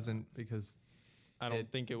 It Probably wasn't because I don't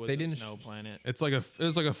It- think it was they a didn't snow sh- planet. It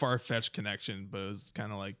was like a far fetched connection, but it was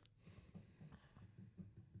kind of like,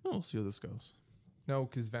 oh, we'll see how this goes. no,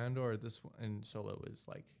 because Vandor this one in Solo is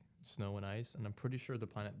like snow and ice, and I'm pretty sure the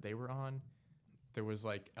planet they were on, there was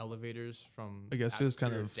like elevators from I guess it was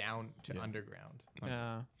kind atmosphere of- down to yeah. underground,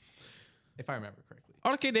 Yeah. if I remember correctly.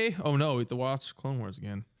 Arcade Day. Oh no, we have to watch Clone Wars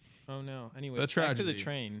again. Oh no. Anyway, The back to the tragedy.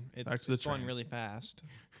 train. It's, Back to the it's going train. really fast.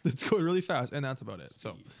 It's going really fast, and that's about it.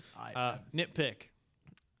 So Speed. I- Nitpick.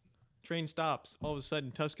 Train stops. All of a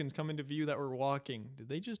sudden, Tuscans come into view that we're walking. Did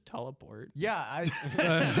they just teleport? yeah, I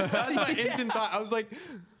That was my instant thought. I was like,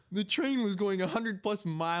 the train was going 100 plus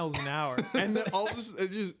miles an hour, and then all of a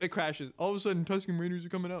sudden it crashes. All of a sudden, Tuscan Raiders are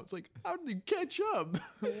coming out. It's like, how did they catch up?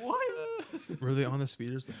 What? were they on the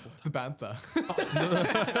speeders the whole time? the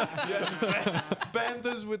Bantha.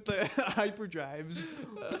 Banthas with the hyperdrives.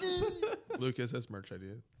 Lucas has merch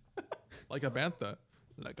idea. Like a bantha.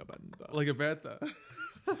 Like a bantha. Like a bantha.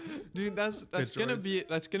 Dude, that's gonna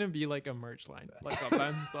droids. be like a merch line. Like a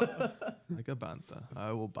bantha. Like a bantha.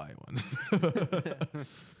 I will buy one.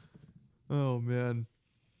 Oh man.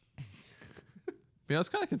 Yeah, I was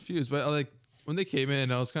kind of confused, but like when they came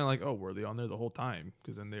in, I was kind of like, "Oh, were they on there the whole time?"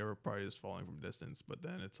 Because then they were probably just falling from distance. But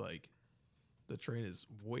then it's like, the train is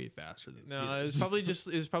way faster than. No, it was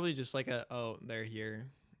probably just like a they're here.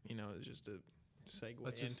 You know, it's just a segue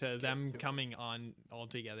Let's just into get them to it. coming on all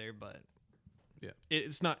together. But Yeah.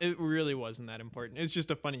 it's not. It really wasn't that important. It's just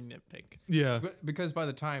a funny nitpick. Yeah. Because by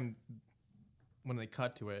the time when they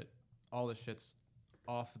cut to it, all the shit's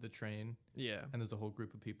off of the train, Yeah. and there's a whole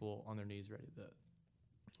group of people on their knees ready to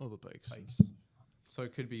All the pikes. pikes. So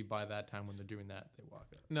it could be by that time when they're doing that, they walk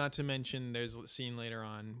up. Not to mention, there's a scene later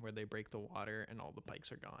on where they break the water and all the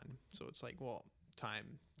pikes are gone. So it's like, well,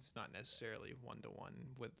 time. It's not necessarily 1-to-1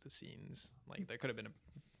 with the scenes. Like there could have been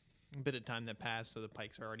a bit of time that passed, so the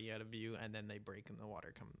pikes are already out of view, and then they break and the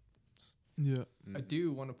water comes. Yeah. I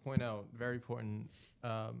do want to point out, very important,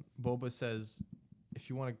 Boba says, if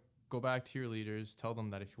you want to go back to your leaders, tell them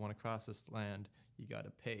that if you want to cross this land, you got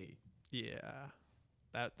to pay. Yeah,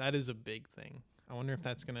 that is a big thing. I wonder if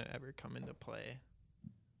that's gonna ever come into play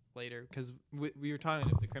later, because we were talking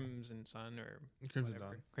about the Crimson Sun or Crimson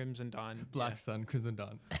whatever. Dawn. Crimson Dawn, Black Sun, Crimson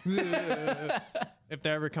Dawn. yeah. if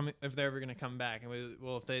they're ever gonna come back, and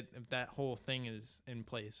if that whole thing is in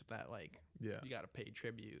place, if that like Yeah. you got to pay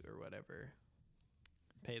tribute or whatever,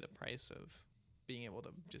 pay the price of being able to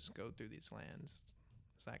just go through these lands.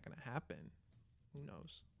 Is that gonna happen? Who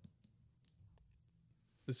knows?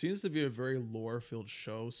 It seems to be a very lore-filled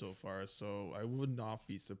show so far, so I would not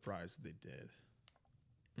be surprised if they did.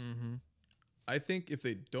 Mm-hmm. I think if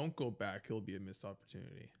they don't go back, it'll be a missed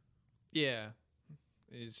opportunity. Yeah.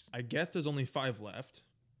 Is I get there's only 5 left,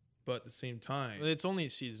 but at the same time, it's only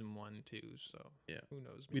season 1 too, so Yeah. who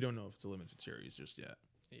knows? we don't know if it's a limited series just yet.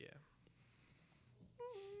 Yeah.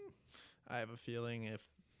 I have a feeling if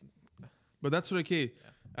But that's what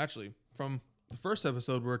actually, from the first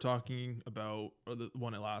episode we were talking about, or the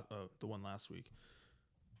one last week,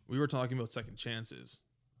 we were talking about second chances,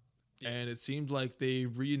 Yeah. and it seemed like they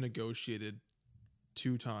renegotiated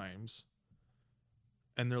 2 times,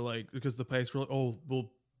 and they're like, because the Pikes were like, "Oh,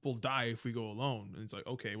 we'll die if we go alone," and it's like,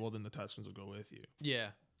 okay, well then the Tuscans will go with you.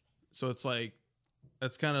 yeah. So it's like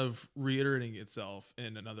that's kind of reiterating itself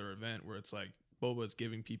in another event where it's like Boba's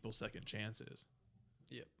giving people second chances.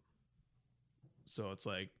 Yep. So it's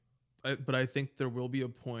like, but I think there will be a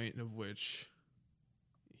point of which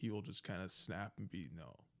he will just kind of snap and be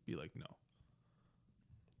like, no.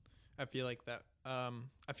 I feel like that.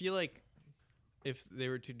 I feel like if they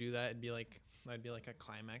were to do that, that'd be like a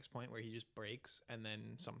climax point where he just breaks and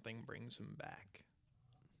then something brings him back.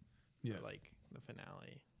 Yeah. Or like the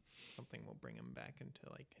finale, something will bring him back into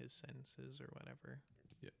like his senses or whatever.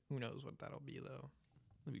 Yeah. Who knows what that'll be though.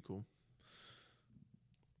 That'd be cool.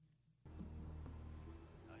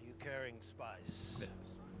 Are you carrying spice?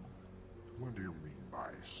 What do you mean by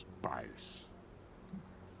spice?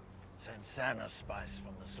 Sansana spice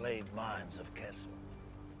from the slave mines of Kessel.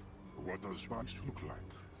 What does spice look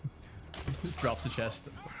like? Drops the chest.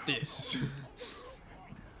 This.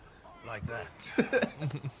 Like that.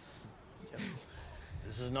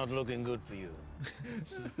 This is not looking good for you.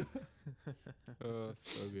 Oh,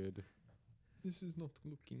 so good. This is not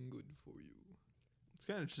looking good for you. It's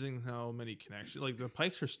kind of interesting how many connections, like the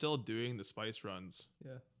Pikes are still doing the spice runs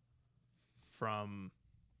Yeah. from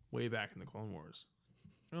way back in the Clone Wars.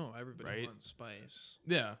 Oh, everybody Right? wants spice.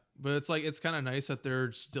 Yeah, but it's like it's kind of nice that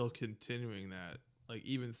they're still continuing that, like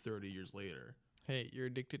even 30 years later. Hey, you're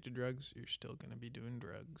addicted to drugs. You're still gonna be doing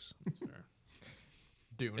drugs. That's fair.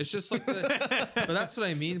 Dune. It's just like but that's what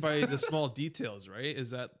I mean by the small details, right? Is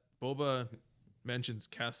that Boba mentions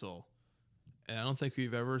Kessel, and I don't think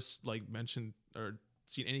we've ever like mentioned or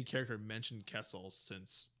seen any character mention Kessel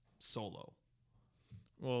since Solo.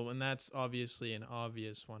 Well, and that's obviously an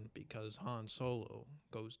obvious one because Han Solo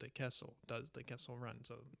goes to Kessel, does the Kessel run.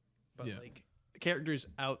 So, but Yeah. like characters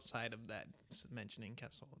outside of that mentioning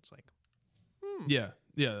Kessel, it's like, Yeah,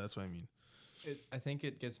 that's what I mean. I think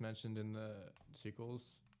it gets mentioned in the sequels,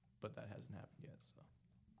 but that hasn't happened yet. So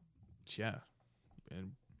Yeah,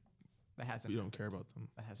 and that hasn't. we don't care about them.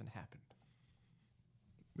 That hasn't happened.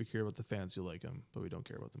 We care about the fans who like them, but we don't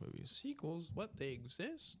care about the movies. sequels, what, they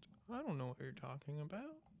exist? I don't know what you're talking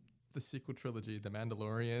about. The sequel trilogy, The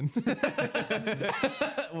Mandalorian.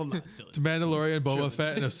 Well, not still. The Mandalorian, Boba Trilogy.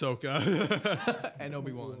 Fett, and Ahsoka. And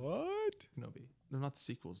Obi-Wan. What? Kenobi. They're not the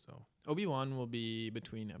sequels though. Obi-Wan will be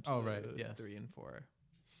between episode right, yes. 3 and 4.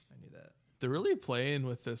 I knew that. They're really playing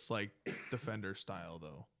with this like Defender style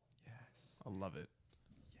though. Yes. I love it.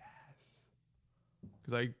 Yes.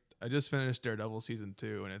 Because I just finished Daredevil season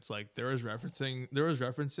 2, and it's like there was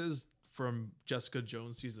references from Jessica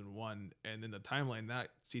Jones season 1, and in the timeline that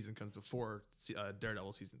season comes before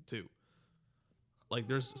Daredevil season 2. Like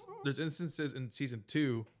there's instances in season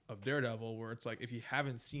 2 of Daredevil where it's like if you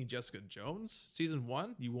haven't seen Jessica Jones season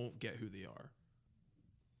 1, you won't get who they are.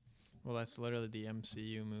 Well, that's literally the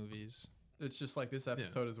MCU movies. It's just like this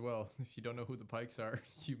episode as well. If you don't know who the Pikes are,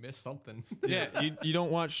 you miss something. Yeah, you don't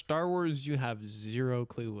watch Star Wars, you have zero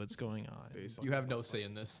clue what's going on. Basically. You have no say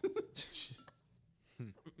in this.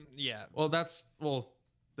 Yeah, The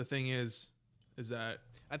thing is that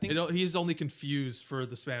I think he's only confused for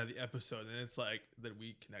the span of the episode, and it's like that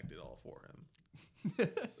we connected all for him.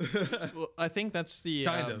 well, I think that's the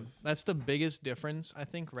Kind of. that's the biggest difference I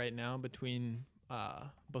think right now between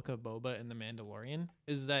Book of Boba and The Mandalorian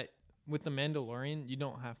is that with The Mandalorian you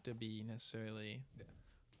don't have to be necessarily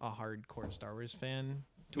a hardcore Star Wars fan.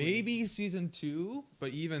 Maybe season 2,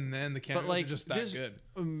 but even then the cameos like are just that good.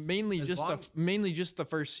 Mainly As just long- mainly just the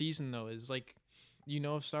first season though is like,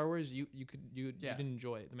 of Star Wars, you'd Yeah.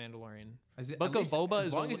 enjoy The Mandalorian. As it- Book at of least Boba as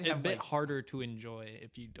is long as you a have, bit like- harder to enjoy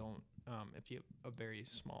if you don't if you have a very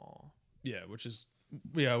small. Yeah, which is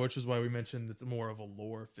why we mentioned it's more of a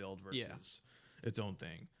lore filled versus Yeah. its own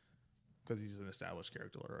thing, because he's an established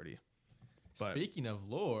character already. But Speaking of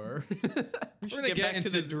lore, we're gonna get into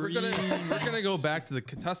the we're gonna go back to the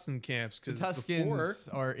Tusken camps the because Tuskens before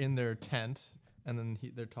are in their tent, and then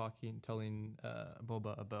they're telling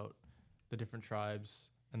Boba about the different tribes,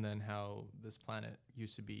 and then how this planet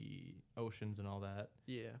used to be oceans and all that,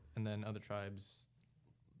 Yeah. and then other tribes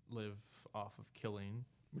live off of killing.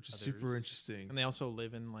 which is others. super interesting And they also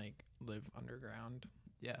live underground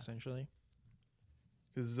Yeah, essentially.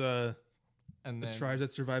 because and the then tribes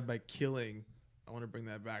that survive by killing. I want to bring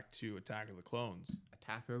that back to Attack of the Clones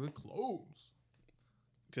Attack of the Clones.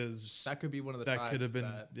 because That could be one of the that tribes could have been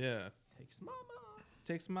that takes Mama.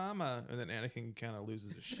 takes Mama, and then Anakin kind of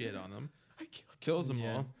loses his shit on them, I killed kills them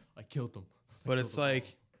Yeah. all. I killed them. But it's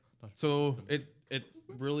like, Not so it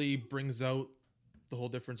really brings out the whole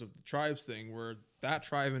difference of the tribes thing, where that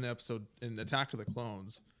tribe in Attack of the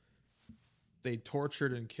Clones, they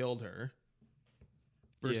tortured and killed her.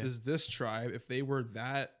 Versus this tribe, if they were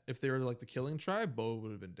like the killing tribe, Bo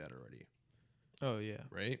would have been dead already, Oh yeah.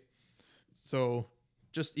 right? So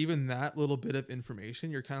just even that little bit of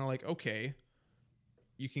information, you're kind of like, okay,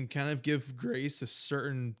 you can kind of give grace to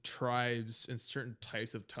certain tribes and certain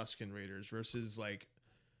types of Tusken Raiders versus like,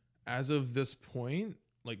 as of this point,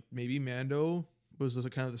 like maybe Mando was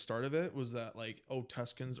kind of the start of it, was that like, oh,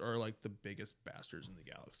 Tuskens are like the biggest bastards in the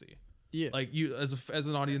galaxy. Yeah. Like you as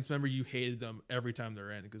an audience member, you hated them every time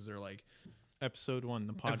they're in because they're like Episode 1,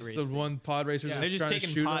 the pod race. episode 1 pod racers. Yeah. They're just trying to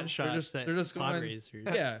taking shoot pot them. shots. They're just pod going. racers.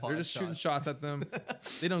 Yeah, Pot they're just shooting shots at them.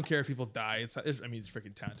 They don't care if people die. It's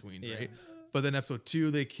freaking Tatooine, Yeah. right? But then episode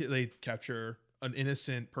 2, they capture an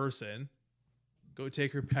innocent person, go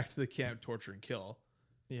take her back to the camp, torture and kill,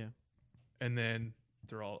 Yeah. and then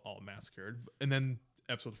they're all massacred. And then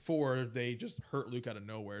episode 4, they just hurt Luke out of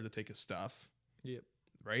nowhere to take his stuff. Yep.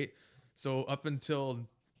 Right? So up until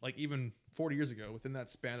like even 40 years ago, within that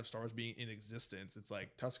span of Star Wars being in existence, it's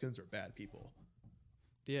like Tuskens are bad people.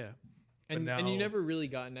 Yeah. But And now- you never really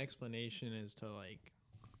got an explanation as to like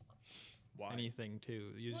Why? anything too.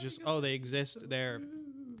 You just they exist. They're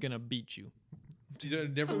gonna beat you. You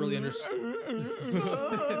never really understood.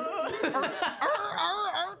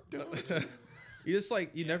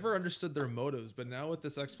 You never understood their motives, but now with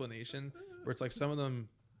this explanation, where it's like some of them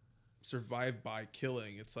survive by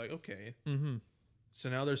killing, it's like okay, Mm-hmm. So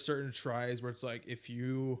now there's certain tries where it's like if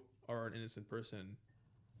you are an innocent person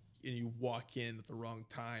and you walk in at the wrong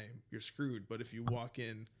time, you're screwed. But if you walk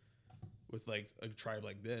in with like a tribe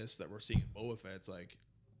like this that we're seeing in Boba Fett, it's like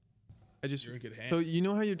I just you're in good hands. so you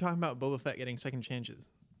know how you're talking about Boba Fett getting second chances.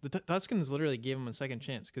 The Tuskens literally gave him a second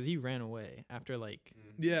chance because he ran away after like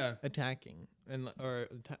yeah, attacking and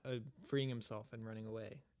freeing himself and running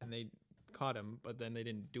away, and they caught him, but then they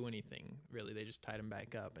didn't do anything really. They just tied him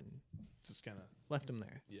back up and just kind of left him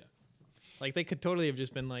there. yeah. Like they could totally have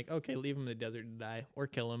just been like, okay, leave him in the desert to die or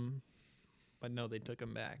kill him, but no, they took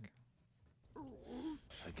him back.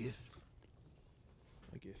 A gift?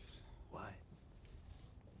 A gift. Why?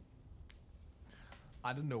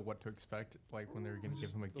 I didn't know what to expect, like when they were gonna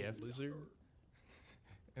give him a gift. Lizard.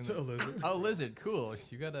 And A lizard. Oh, lizard, cool.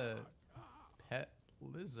 You got a pet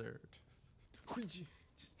lizard. Just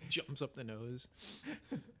jumps up the nose.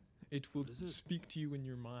 It will speak to you in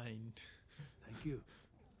your mind. Thank you.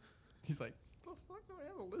 He's like, what the fuck do I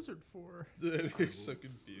have a lizard for? You're so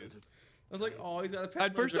confused. I was like, oh, he's got a pet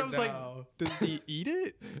At first, I was lizard like, now. does he eat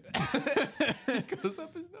it? Goes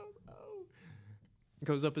up his nose. Oh.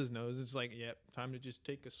 Goes up his nose. It's like, yep, time to just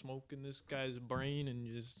take a smoke in this guy's brain and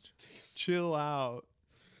just chill out.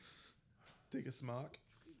 Take a smock.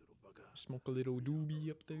 Smoke a little doobie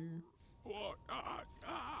up there.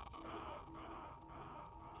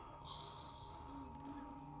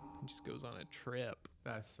 He just goes on a trip.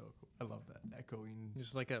 That's so cool. I love that echoing.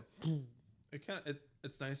 Just like a.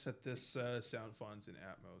 It's nice that this sound fonts in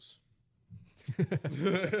Atmos.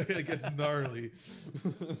 It gets gnarly.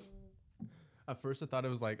 At first, I thought it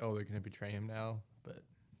was like, oh, they're gonna betray him now, but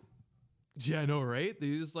Yeah, I know, right?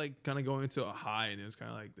 They just like kind of go into a high, and it's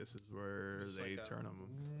kind of like this is where Just they like a- turn them.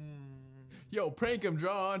 yo, prank him,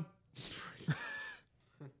 John.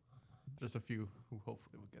 There's a few who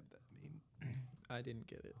hopefully will get that meme. I didn't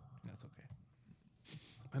get it. That's okay.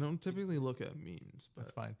 I don't typically look at memes, but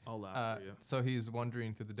That's fine. I'll laugh for you. So he's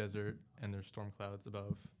wandering through the desert, and there's storm clouds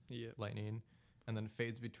above, Yeah. lightning, and then it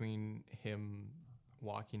fades between him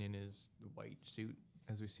walking in his white suit,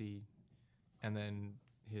 as we see, and then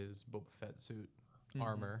his Boba Fett suit,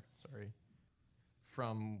 armor, sorry,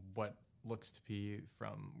 from what looks to be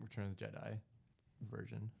from Return of the Jedi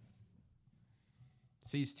version.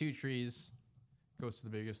 Sees two trees, goes to the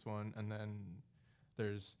biggest one, and then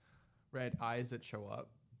there's red eyes that show up.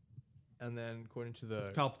 And then according to the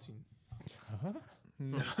It's Palpatine.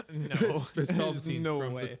 No. No. It's Palpatine no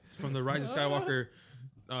from way. from the Rise of Skywalker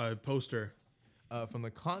poster. from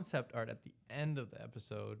the concept art at the end of the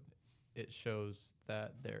episode, it shows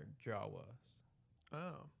that they're Jawas.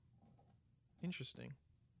 Oh. Interesting.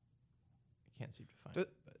 I can't seem to find But-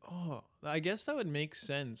 it, but Oh, I guess that would make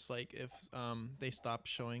sense. Like if they stopped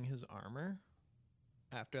showing his armor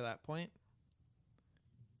after that point,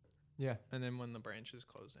 yeah, and then when the branches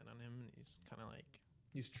close in on him, and he's kind of like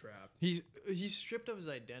He's trapped. he's stripped of his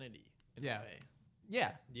identity in Yeah. a way.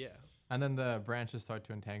 yeah. Yeah. And then the branches start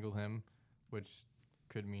to entangle him, which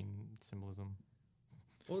could mean symbolism.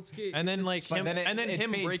 Well, it's And then like But him, then and then it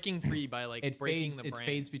him fades. breaking free by like It breaking fades. the It branch.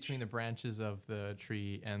 fades between the branches of the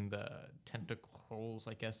tree and the tentacles,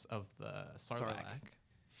 I guess, of the Sarlacc.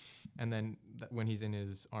 And then when he's in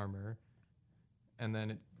his armor, and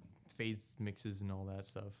then it fades, mixes, and all that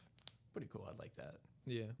stuff. Pretty cool. I like that.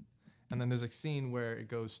 Yeah. And then there's a scene where it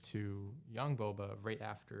goes to young Boba right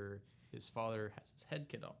after his father has his head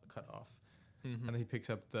cut off. Mhm. And then he picks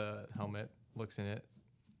up the helmet, looks in it,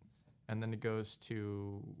 and then it goes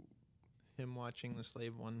to Him watching the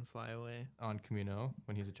slave one fly away. on Camino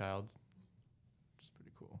when he's a child. Which is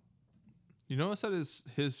pretty cool. You notice that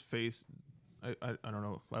his face. I don't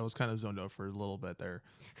know. I was kind of zoned out for a little bit there.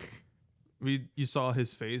 You saw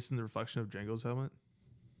his face in the reflection of Django's helmet.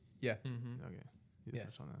 Yeah. Mm-hmm. Okay. You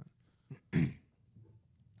Yes. touched on that.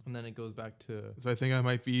 And then it goes back to So I think I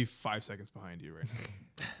might be 5 seconds behind you right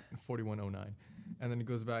now. 4109. And then it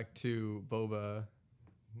goes back to Boba,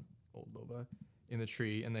 old Boba, in the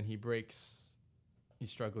tree. And then he's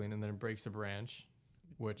struggling, and then it breaks a branch,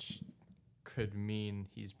 which could mean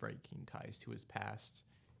he's breaking ties to his past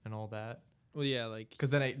and all that. Well, yeah, like Because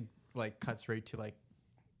then it like cuts right to like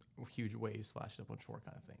huge waves flashing up on shore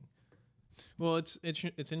kind of thing. well, it's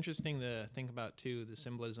interesting to think about too the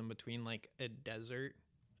symbolism between like a desert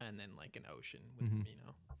and then like an ocean with Mhm.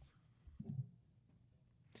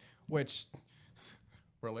 Which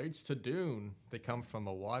relates to Dune. They come from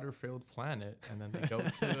a water-filled planet, and then they go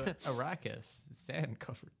to Arrakis,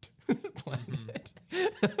 sand-covered planet.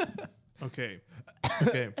 Okay.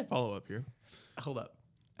 Okay. Follow up here. Hold up.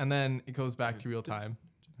 And then it goes back to real time,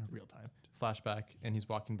 flashback, and he's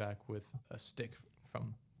walking back with a stick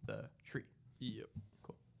from the tree. Yep.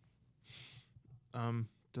 Cool.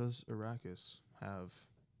 Does Arrakis have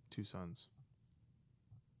 2 sons?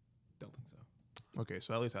 Don't think so. Okay,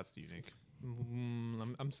 so at least that's unique.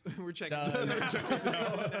 We're checking.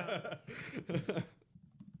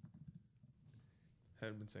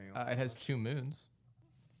 Hadn't been saying. It has 2 moons.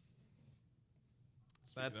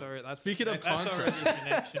 That's already. That's Speaking of that's already a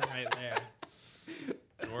connection right there.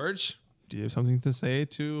 George, do you have something to say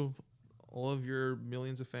to all of your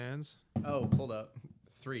millions of fans? Oh, hold up.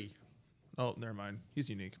 3. Oh, never mind. He's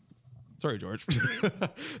unique. Sorry, George.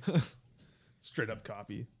 Straight up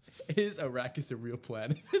copy. Is Arrakis a real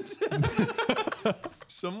planet?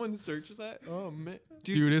 Someone searches that? Oh man,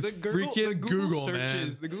 Dude, it's the freaking Google, searches,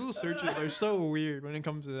 man. The Google searches are so weird when it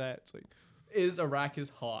comes to that. It's like, Is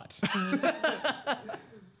Arrakis hot?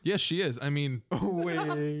 Yes, she is. I mean, oh, wait a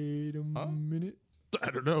minute. I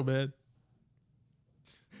don't know, man.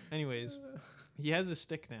 Anyways, he has a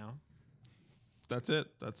stick now, That's it.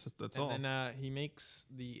 That's all. and then he makes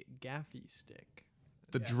the gaffy stick.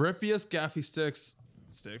 The Yes. drippiest gaffy sticks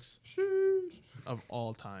of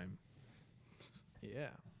all time. Yeah.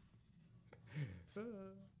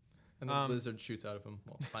 And the blizzard shoots out of him.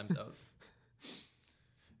 Well, climbs out.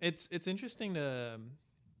 It's interesting to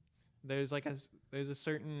there's like there's a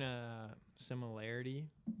certain similarity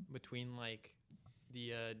between like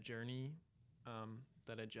the journey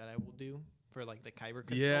that a Jedi will do for like the Kyber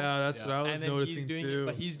crystal. Yeah, that's Yeah. what I was and then noticing he's doing too. it,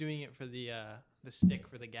 but he's doing it for the stick,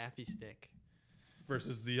 for the gaffy stick.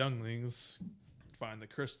 Versus the younglings find the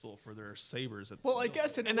crystal for their sabers. Well, I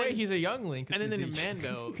guess in a And way then- he's a youngling. 'cause And then he's in a-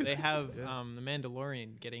 Mando, they have the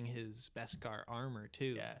Mandalorian getting his Beskar armor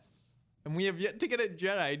too. Yes. And we have yet to get a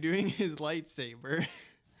Jedi doing his lightsaber.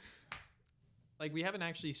 Like, we haven't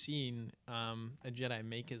actually seen a Jedi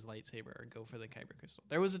make his lightsaber or go for the Kyber crystal.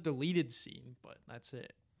 There was a deleted scene, but that's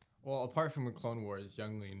it. Well, apart from the Clone Wars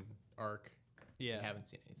youngling arc, Yeah, we haven't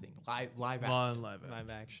seen anything live action. On live. live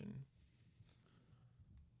action.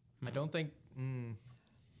 I don't think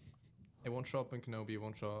it won't show up in Kenobi. It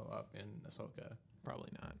won't show up in Ahsoka Probably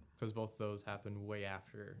not. because both those happened way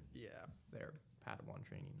after Yeah. their Padawan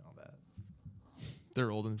training and all that.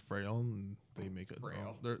 They're old and frail, and they make it.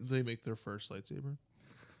 Frail. They make their first lightsaber.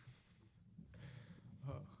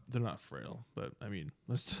 They're not frail, but I mean,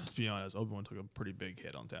 let's be honest. Obi-Wan took a pretty big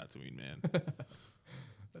hit on Tatooine, man.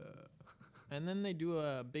 And then they do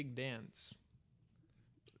a big dance.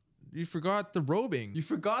 You forgot the robing. You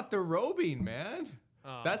forgot the robing, man.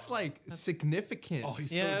 That's like significant. Oh,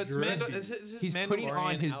 he's Yeah, so it's Mando. dressy. It's his He's putting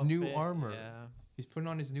on Mandalorian his new outfit. armor. Yeah. He's putting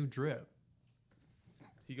on his new drip.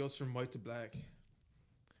 He goes from white to black.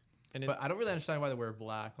 And But I don't really understand why they wear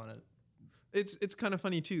black on it. it's kind of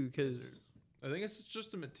funny too because I think it's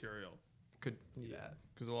just the material, Could be that.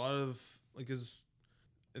 because a lot of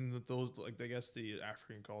those I guess the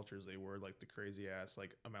African cultures, they wear like the crazy ass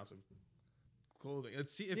like amounts of clothing. It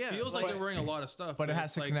Yeah, feels like but- they're wearing a lot of stuff, But it has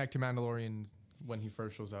it's to like, connect to Mandalorian when he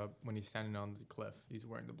first shows up. When he's standing on the cliff, he's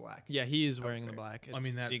wearing the black. yeah, he is wearing the Okay. black. I mean,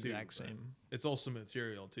 It's that the too, exact but- same. It's also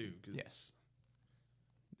material too. 'Cause Yes.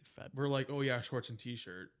 we're like, oh yeah, shorts and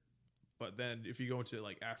t-shirt, but then if you go into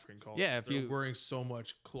like African culture, Yeah, if they're you- wearing so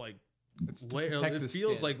much like It's to layer. protect It the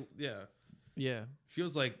feels skin. like Yeah.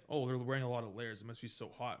 feels like oh they're wearing a lot of layers. It must be so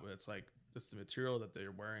hot, but it's like it's the material that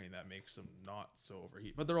they're wearing that makes them not so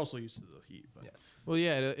overheat. But they're also used to the heat. But Yeah. Well,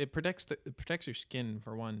 yeah, it protects it protects your skin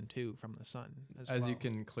for one too from the sun. As you well.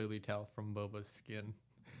 can clearly tell from Boba's skin.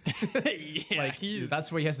 yeah, Like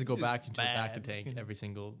that's why he has to go back into the back bad. tank every 5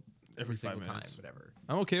 single time, minutes. whatever.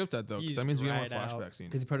 I'm okay with that though, because He's that means we have a dried out. flashback scene.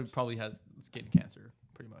 Because he probably has skin cancer,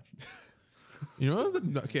 pretty much. You know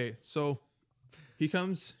what? Okay, so he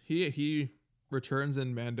comes. He returns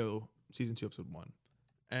in Mando season 2 episode 1,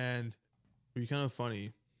 and it'd be kind of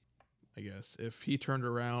funny, I guess, if he turned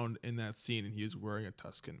around in that scene and he was wearing a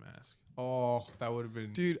Tusken mask. Oh, that would have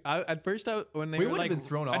been. Dude, at first when they We were would've like been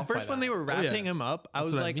thrown at off by first when that. they were Oh, yeah. wrapping him up, I That's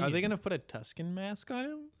was what I like, are they mean. gonna put a Tusken mask on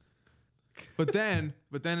him? But then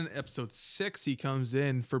in episode 6, he comes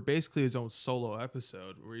in for basically his own solo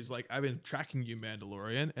episode where he's like, "I've been tracking you,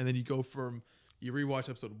 Mandalorian," and then you rewatch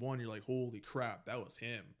episode 1, you're like, "Holy crap, that was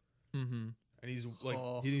him!" Mm-hmm. And he's like,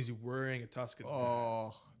 Oh. he's wearing a Tusken mask.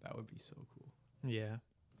 Oh, that would be so cool. Yeah,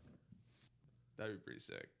 That'd be pretty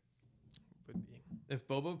sick. would be. If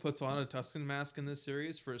Boba puts on a Tusken mask in this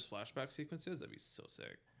series for his flashback sequences, that'd be so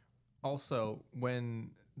sick. Also,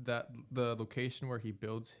 when the location where he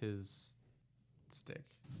builds his stick,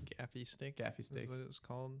 Gaffy stick. gaffy Is stick, what it was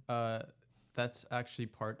called. that's actually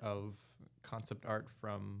part of concept art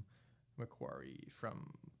from Macquarie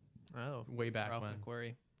from Oh, way back Ralph when.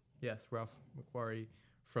 McQuarrie. Yes, Ralph Macquarie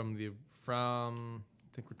from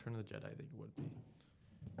I think Return of the Jedi. I think it would be.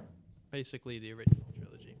 Basically, the original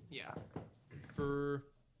trilogy. Yeah. for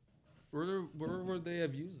where would they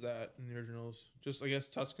have used that in the originals? Just I guess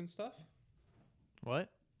Tuscan stuff. What?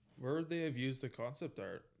 Where would they have used the concept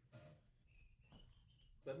art?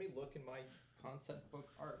 Let me look in my concept book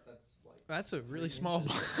art. That's like That's a really 3 small.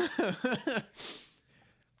 inches.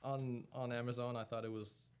 on Amazon. I thought it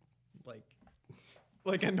was like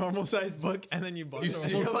Like a normal sized book, and then you bought You it. see-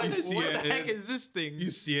 You're you like, see what it, the heck it- is this thing?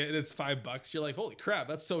 You see it and it's $5. You're like, holy crap,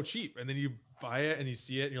 that's so cheap. And then you buy it and you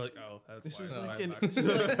see it and you're like, oh, that's This why is it's like $5. this is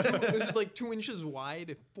like this is like 2 inches wide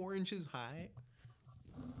and 4 inches high.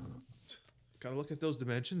 Gotta look at those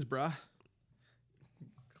dimensions, bruh.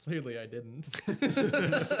 clearly I didn't.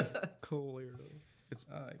 Clearly. I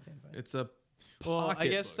can't find it. It's a Well, I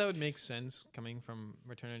guess pocketbook. that would make sense coming from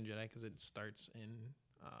Return of the Jedi because it starts in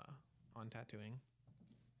on Tatooine.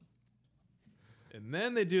 And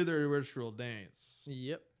then they do their ritual dance.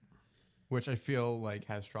 Yep. Which I feel like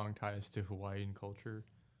has strong ties to Hawaiian culture.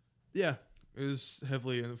 Yeah, it was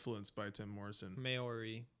heavily influenced by Tim Morrison.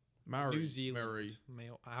 Maori. Maori. New Zealand.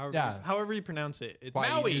 Maori. However, Yeah. however you pronounce it. It's Hawaii,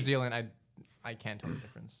 Maui. New Zealand. I can't tell the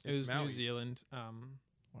difference. It was Maui. New Zealand.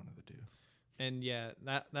 One of the two. And yeah,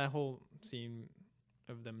 that whole scene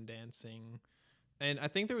of them dancing, and I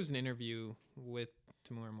think there was an interview with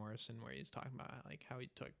Tamura Morrison where he's talking about like how he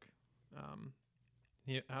took,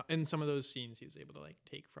 in some of those scenes he was able to like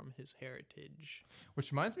take from his heritage.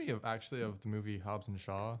 Which reminds me of actually of the movie Hobbs and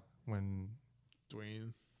Shaw when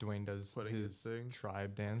Dwayne. Dwayne does Putting his his thing.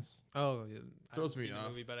 tribe dance. Oh, yeah, I Throws haven't me seen the off.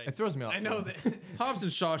 movie, but It throws me off. I know too. that. Hobbs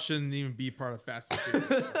and Shaw shouldn't even be part of Fast and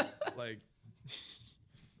Furious. Like,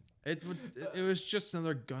 it was just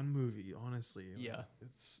another gun movie, honestly. Like, Yeah.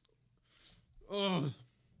 It's. Ugh.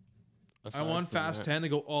 I Aside want from Fast that- 10 to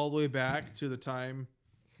go all the way back to the time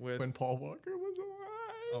with. When Paul Walker was alive.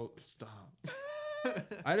 Oh, stop.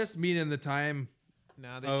 I just mean in the time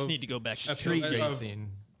Now they Of just need to go back. To Street of- racing.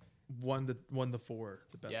 1 to 4.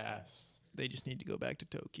 The best. Yes. They just need to go back to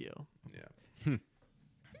Tokyo. Yeah.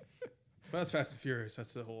 But that's Fast and Furious.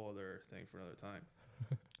 That's a whole other thing for another time.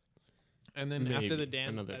 And then after Maybe the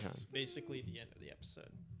dance, another that's time. basically the end of the episode.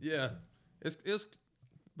 Yeah, it's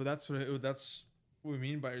but that's that's what we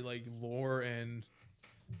mean by like lore, and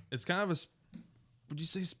it's kind of would you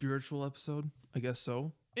say spiritual episode? I guess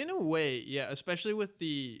so. In a way, yeah, especially with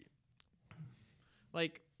the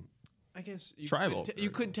like I guess you Tribal. you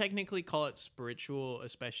could technically call it spiritual,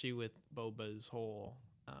 especially with Boba's whole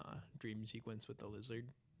dream sequence with the lizard.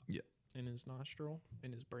 Yeah. In his nostril,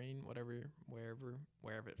 in his brain, wherever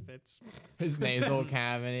it fits. His nasal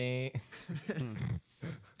cavity.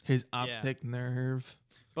 His Yeah. optic nerve.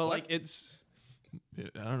 But What? like it's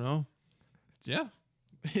I don't know. Yeah,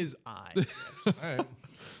 his eye. All right.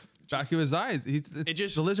 back of his eyes. It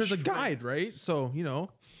just the lizard's a guide, right? So you know.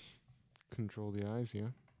 Control the eyes, yeah.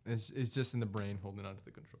 It's just in the brain holding onto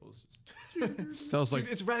the controls. Just That was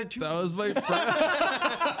like It's Ratatouille. that was my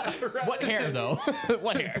friend. what hair though?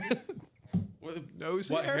 What hair? Nose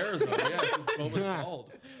What hair? hair though? Yeah, it's Boba's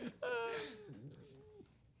bald.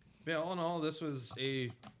 Yeah, all in all, this was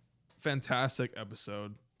a fantastic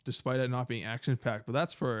episode, despite it not being action packed. But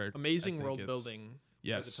that's for I Amazing think world it's- building.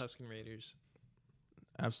 Yes, For the Tusken Raiders.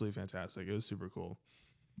 absolutely fantastic. It was super cool.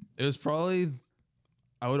 It was probably,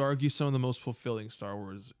 I would argue, some of the most fulfilling Star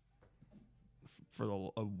Wars for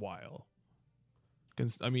a while.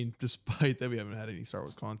 I mean, despite that we haven't had any Star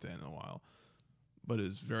Wars content in a while, but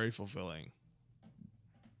it's very fulfilling.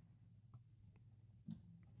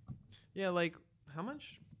 Yeah, like how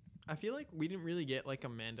much? I feel like we didn't really get like a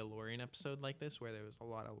Mandalorian episode like this where there was a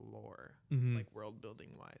lot of lore, Mhm. like world building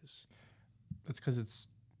wise. It's because it's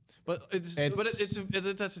But it's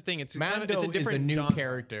that's the thing. It's Mando it's a is a different new genre,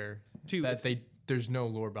 character too. that there's no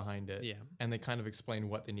lore behind it. Yeah. And they kind of explained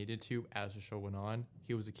what they needed to as the show went on.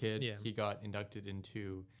 He was a kid. Yeah. He got inducted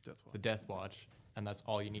into the Death Watch, and that's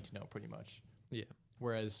all you need to know pretty much. Yeah.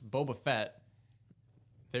 Whereas Boba Fett,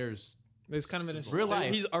 there's There's kind of an real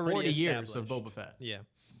life. He's already 40 years of established. Boba Fett. Yeah.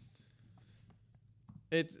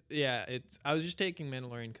 It's. I was just taking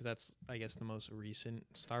Mandalorian because that's I guess the most recent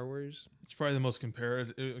Star Wars. It's probably the most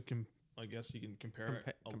compared. I guess you can compare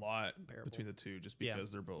it a lot comparable. between the two, just Yeah.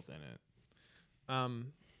 because they're both in it.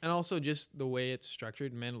 And also just the way it's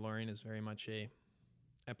structured. Mandalorian is very much a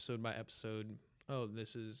episode by episode. Oh,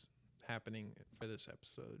 this is happening for this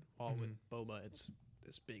episode. While with Boba, it's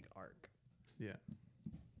this big arc Yeah.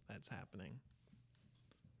 that's happening.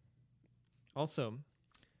 Also,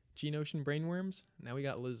 Geonosian brainworms. Now we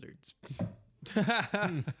got lizards.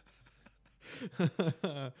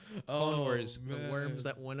 Clone Wars, the worms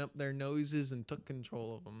that went up their noses and took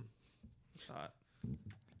control of them. That's hot.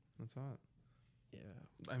 That's hot. Yeah.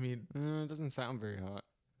 I mean, It doesn't sound very hot.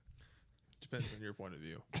 depends on your point of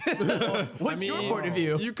view. What's your point of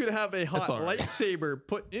view? You could have a hot all right. lightsaber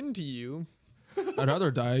put into you. I'd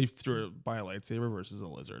rather die by a lightsaber versus a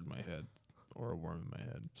lizard in my head or a worm in my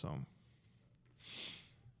head. So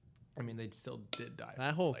I mean, they still did die.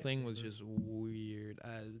 That whole Like, thing was just weird.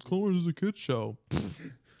 As Clone Wars is a kid show.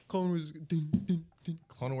 Clone Wars.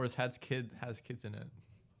 Clone Wars has kids in it.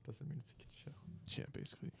 Doesn't mean it's a kid show. Yeah,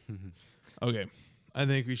 basically. Okay, I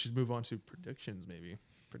think we should move on to predictions. Maybe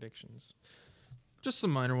Predictions. just some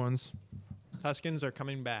minor ones. Tuskens are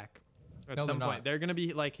coming back at No, they're some point. not. They're gonna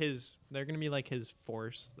be like his. They're gonna be like his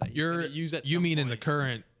force that he's You're gonna use at you some mean in the point.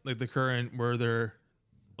 current, like the current where they're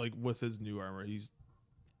like with his new armor. He's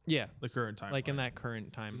Yeah, the current time. like in that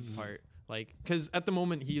current time part. Like, because at the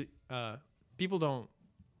moment he people don't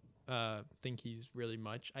think he's really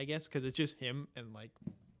much. I guess because it's just him and like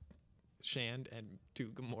Shand and 2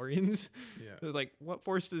 Gamorreans. Yeah. It's like, what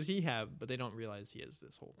force does he have? But they don't realize he has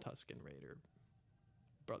this whole Tusken Raider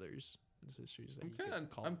brothers and sisters. That he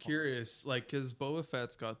could call I'm upon. curious, like, because Boba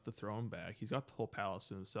Fett's got the throne back. He's got the whole palace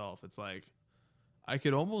to himself. It's like, I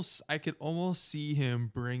could almost see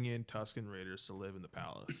him bring in Tusken Raiders to live in the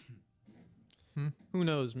palace. Who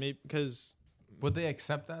knows? Maybe because Would they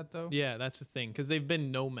accept that though? yeah, that's the thing. Because they've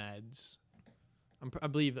been nomads. I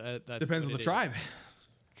believe that Depends on the tribe.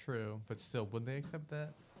 True, but still, would they accept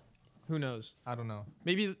that? Who knows? I don't know.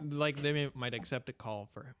 Maybe like they might accept a call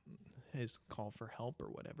for his call for help or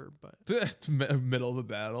whatever. But Middle of a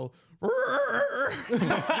battle. it'll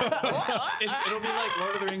be like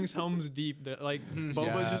Lord of the Rings, Helm's Deep. Like Boba's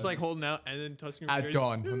Yeah. just like holding out, and then Tusken At Raiders,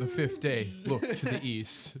 dawn on the 5th day, look to the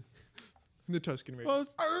east. the Tusken Raiders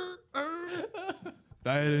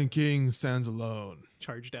Diadem King stands alone.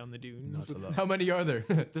 charge down the dunes. Not alone. How many are there?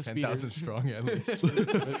 The 10,000 speeders. strong at least. With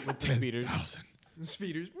the speeders.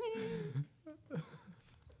 Speeders.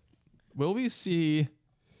 Will we see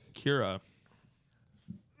Kira?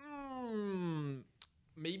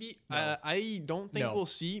 Maybe. I don't think No. we'll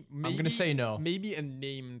see. Maybe, gonna say no. Maybe a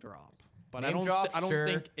name drop, but I Name don't. drop, I don't sure.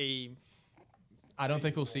 think a. I don't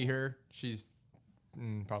think we'll see her. She's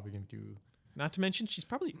probably going to do... Not to mention, she's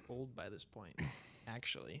probably old by this point.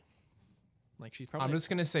 Actually, like she's probably. I'm just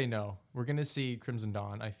going to say no. We're going to see Crimson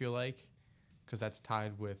Dawn, I feel like, because that's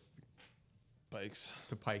tied with Bikes.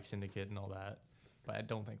 the Pike Syndicate and all that. But I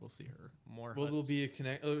don't think we'll see her. more. Will there Hutts. be a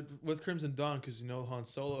connect with Crimson Dawn? Because you know Han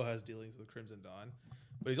Solo has dealings with Crimson Dawn,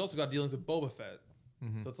 but he's also got dealings with Boba Fett.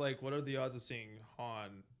 Mhm. So it's like, what are the odds of seeing Han?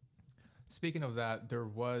 Speaking of that, there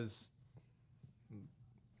was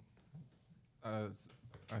a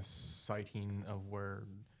sighting of where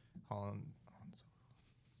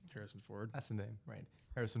Harrison Ford. that's the name, right?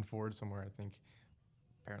 Harrison Ford somewhere, I think,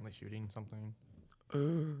 apparently shooting something.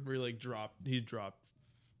 Where he dropped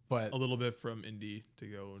But a little bit from Indy to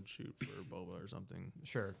go and shoot for Boba or something.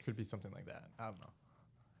 sure, could be something like that. I don't know.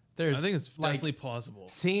 There's, I think it's like, definitely plausible.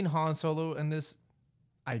 seeing Han Solo in this,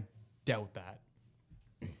 I doubt that.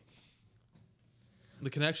 The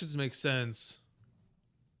connections make sense,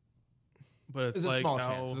 but it's There's like a small how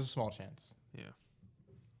chance. There's a small chance.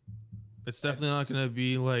 it's definitely not going to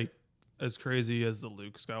be like as crazy as the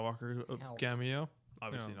Luke Skywalker Hell. cameo.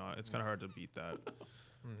 Obviously No. not. It's kind of hard to beat that.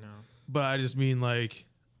 No. But I just mean like,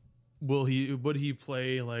 would he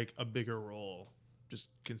play like a bigger role? Just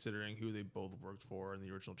considering who they both worked for in the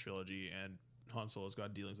original trilogy, and Han Solo's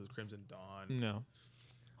got dealings with Crimson Dawn. No.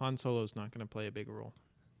 Han Solo's not going to play a big role.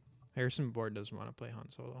 Harrison Ford doesn't want to play Han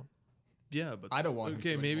Solo. Yeah, but I don't want him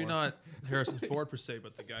Okay, to maybe anymore. not Harrison Ford per se,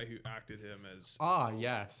 but the guy who acted him as.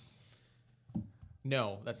 Yes.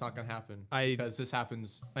 No, that's not gonna happen. I- because this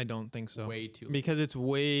happens I don't think so. way too late. Because it's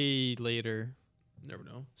way later. Never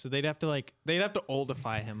know. So they'd have to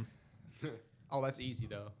oldify him. Oh, that's easy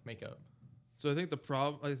though. Makeup. So I think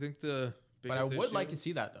the. But I biggest would like to issue-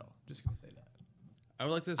 see that though. Just gonna say that. I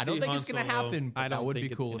would like to see I don't think Han it's gonna Solo- happen. But I don't that would think be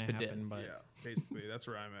it's cool gonna if it happen, did. but Yeah, basically that's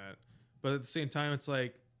where I'm at. But at the same time, it's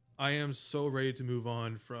like I am so ready to move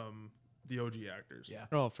on from the OG actors. Yeah.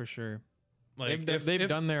 oh, for sure. like They've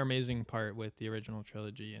done their amazing part with the original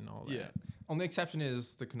trilogy and all that. Yeah, Only exception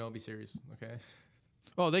is the Kenobi series. Okay.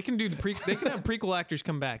 Oh, they can do they can have prequel actors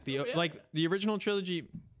come back. Like the original trilogy,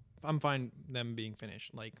 I'm fine them being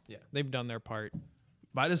finished. Like Yeah. they've done their part.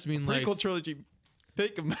 but I just mean like Prequel trilogy,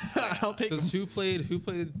 take them. I'll take them. because who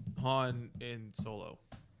played Han in Solo?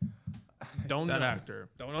 Don't That know. actor.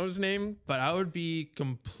 Don't know his name. But I would be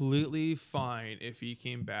completely fine if he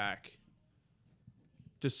came back,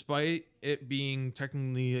 despite it being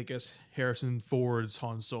technically, I guess, Harrison Ford's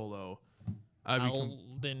Han Solo. I'd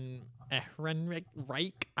be Ehrenreich.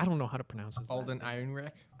 Reich. I don't know how to pronounce his Alden last name.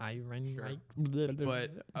 Ehrenreich. Ehrenreich.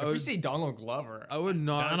 But If we see Donald Glover, I would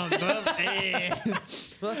not. Donald Glover. Eh. Well,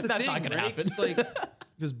 that's the That's thing, not gonna right? happen. It's like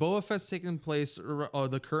because Boba Fett's taking place, or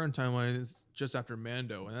the current timeline is just after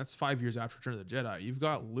Mando, and that's 5 years after Return of the Jedi. You've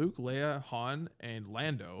got Luke, Leia, Han, and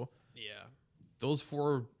Lando. Yeah. Those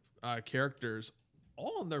four characters,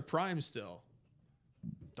 all in their prime still,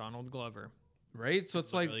 Donald Glover. right? So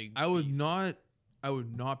it's like Literally I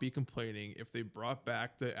would not be complaining if they brought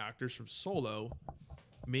back the actors from Solo,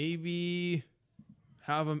 maybe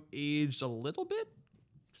have them aged a little bit.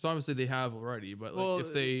 So obviously they have already, but like Well,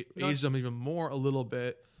 if they not- age them even more a little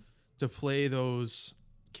bit to play those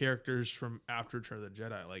characters from after Return of the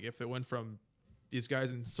Jedi. Like if it went from these guys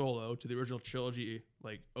in Solo to the original trilogy,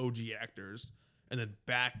 like OG actors, and then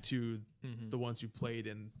back to the ones who played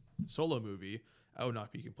in the Solo movie, I would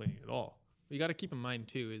not be complaining at all. You got to keep in mind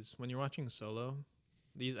too is when you're watching Solo,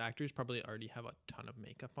 these actors probably already have a ton of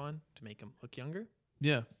makeup on to make them look younger.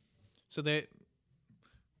 Yeah. So the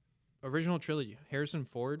original trilogy, Harrison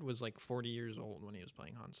Ford was like 40 years old when he was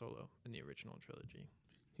playing Han Solo in the original trilogy.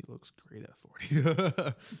 He looks great at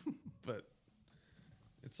 40. But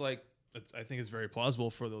it's like I think it's very plausible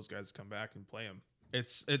for those guys to come back and play him.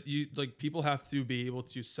 You like people have to be able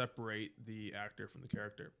to separate the actor from the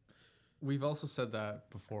character. we've also said that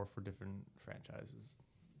before for different franchises,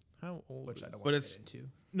 How old? which is- I don't But want to it's- get into.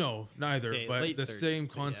 No, neither. Okay, but late the 30s, same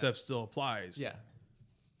but yeah. concept still applies. Yeah,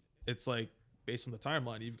 It's like based on the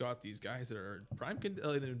timeline, you've got these guys that are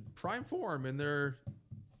in prime form, and they're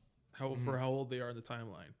for how old they are in the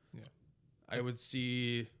timeline. Yeah. I would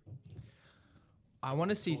see. I want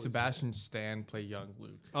to see Sebastian Stan play young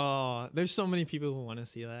Luke. Oh, there's so many people who want to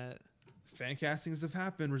see that. Fan castings have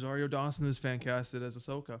happened. Rosario Dawson is fan casted as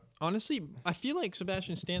Ahsoka. Honestly, I feel like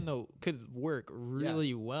Sebastian Stan though could work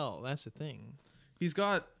really well. That's the thing. He's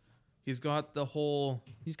got the whole.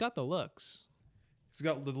 He's got the looks. He's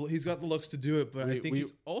got the looks to do it, but I think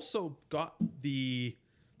he's also got the.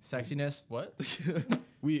 Sexiness, what?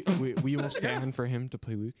 We will stand for him to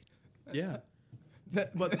play Luke. Yeah.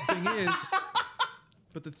 That- But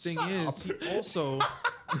the thing is, he also.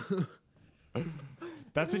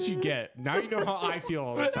 That's what you get. Now you know how I feel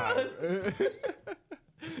all the time.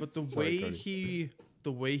 But the Sorry, Cody.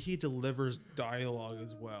 way he delivers dialogue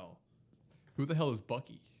as well. Who the hell is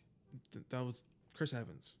Bucky? That was Chris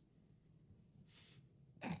Evans.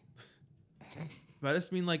 But I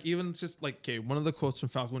just mean like even just like okay, one of the quotes from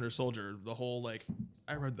Falcon Winter Soldier, the whole like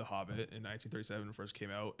I read The Hobbit in 1937 when it first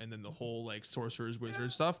came out, and then the whole like sorcerer's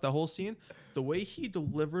wizard stuff, that whole scene, the way he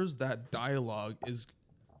delivers that dialogue is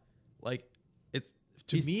like it's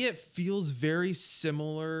to me it feels very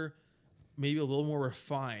similar, maybe a little more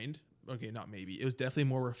refined. Okay, not maybe. It was definitely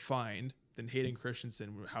more refined than Hayden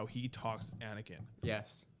Christensen how he talks to Anakin.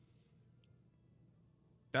 Yes.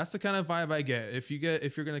 That's the kind of vibe I get. If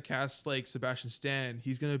you're gonna cast like Sebastian Stan,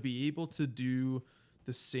 he's gonna be able to do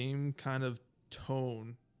the same kind of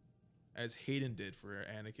tone as Hayden did for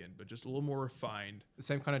Anakin, but just a little more refined. The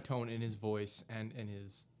same kind of tone in his voice and in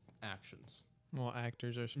his actions. Well,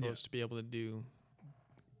 actors are supposed to be able to do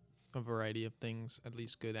a variety of things. At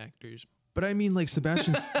least good actors. But I mean, like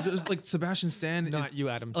Sebastian Stan Not is you,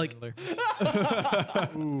 Adam like-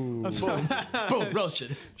 Sandler. Boom,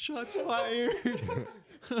 roasted. Shots fired.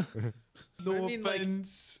 No I mean, like,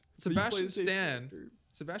 offense. Sebastian Stan.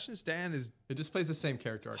 Sebastian Stan is It just plays the same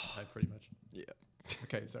character archetype pretty much. Yeah.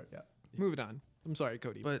 Okay, sorry, yeah. Moving on. I'm sorry,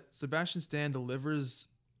 Cody. but Sebastian Stan delivers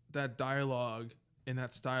that dialogue in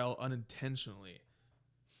that style unintentionally.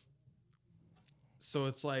 So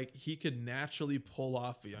it's like he could naturally pull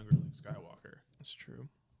off a younger Luke Skywalker. That's true.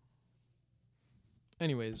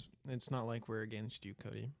 Anyways, it's not like we're against you,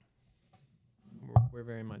 Cody. We're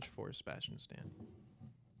very much for Sebastian Stan.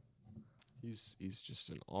 He's just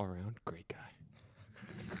an all-around great guy.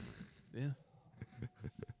 Yeah.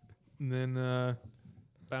 And then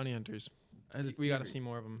Bounty Hunters. I had a We got to theory. see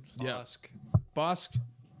more of them. Yeah. Bosk. Bosk,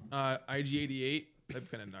 IG-88. That'd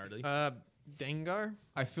be kind of gnarly. Dengar.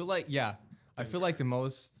 I feel like the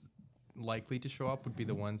most likely to show up would be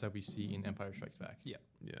the ones that we see in Empire Strikes Back. Yeah.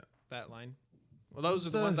 Yeah. That line. Well, those Who's are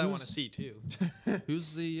the the- ones I want to who's- see too.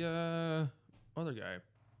 Who's the other guy?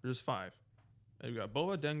 There's 5. We've got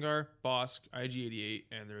Boba, Dengar, Bosk, IG-88,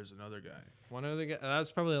 and there's another guy. One other guy.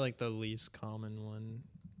 That's probably like the least common one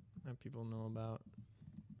that people know about.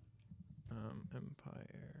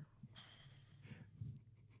 Empire.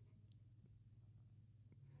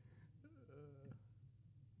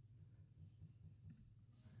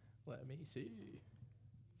 Let me see.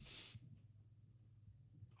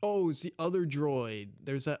 Oh, Oh, it's the other droid.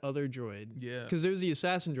 There's that other droid. Yeah. Because there's the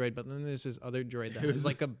assassin droid, but then there's this other droid that is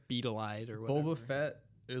like a beetle eyes or whatever. Boba Fett,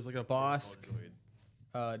 It was like a Bosk.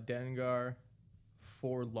 protocol droid. Dengar,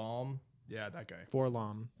 Forlom. Yeah, that guy.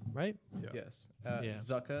 Forlom, right? Yeah. Yes. Yeah.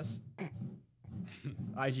 Zuckuss.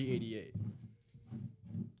 IG-88.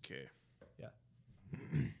 Okay. Yeah.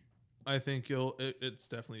 I think it's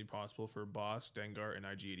definitely possible for Bosk, Dengar, and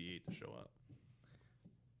IG-88 to show up.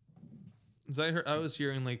 'Cause I was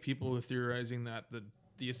hearing like people theorizing that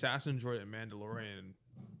the assassin droid at Mandalorian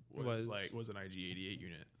was an IG-88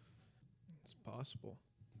 unit. It's possible.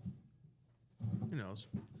 Who knows?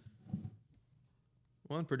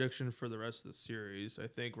 One prediction for the rest of the series, I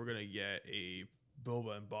think we're gonna get a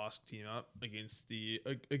Boba and Bosk team up against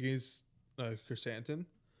Chrysanthemum,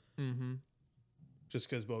 Mm-hmm. just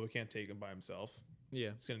because Boba can't take him by himself.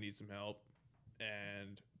 Yeah. He's gonna need some help,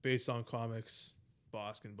 and based on comics,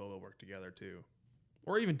 Bosk and Boba work together too,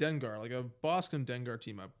 or even Dengar. Like a Bosk and Dengar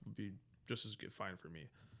team up would be just as good, fine for me.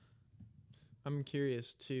 I'm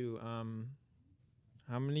curious too.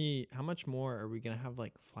 How much more are we gonna have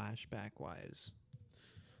like flashback wise?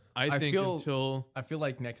 I think until I feel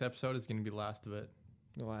like next episode is gonna be the last of it.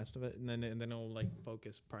 The last of it, and then it'll like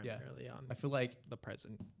focus primarily on I feel like the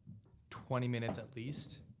present. 20 minutes at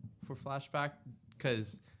least for flashback,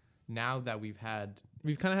 because now that we've had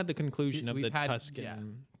We've kind of had the conclusion of We've the had- Tuscan yeah.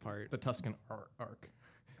 part. the Tuscan arc,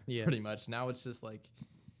 Yeah. pretty much. Now it's just like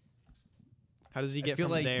How does he I get feel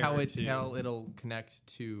from like there how to it'll connect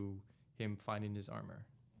to him finding his armor.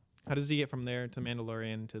 how does he get from there to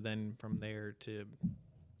Mandalorian to then from there to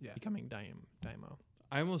Yeah. becoming Daimo?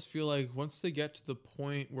 I almost feel like once they get to the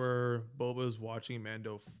point where Boba is watching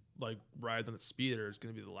Mando like ride on the speeder, is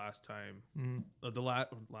going to be the last time, the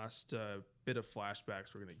last bit of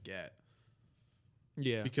flashbacks we're going to get.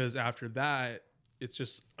 Yeah. Because after that, it's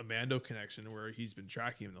just a Mando connection where he's been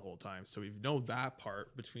tracking him the whole time. So we know that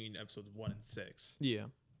part between episodes 1 and 6. Yeah.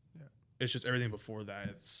 It's just everything before that.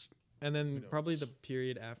 It's And then Who probably knows? the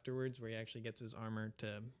period afterwards where he actually gets his armor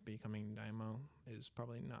to becoming Daimo is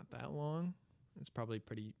probably not that long. It's probably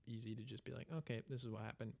pretty easy to just be like, okay, this is what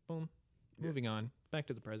happened. Boom. Yeah. Moving on. Back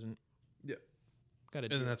to the present. Yeah. Got to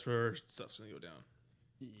and do then it. that's where stuff's going to go down.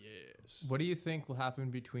 Yes. What do you think will happen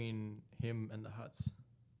between him and the Hutts?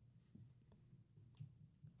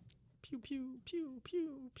 Pew, pew, pew,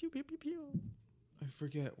 pew, pew, pew, pew, pew. I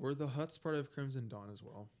forget. Were the Hutts part of Crimson Dawn as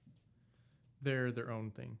well? They're their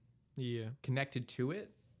own thing, Yeah. connected to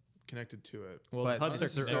it. Connected to it. Well, But the Hutts are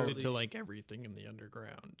necessarily- connected to like everything in the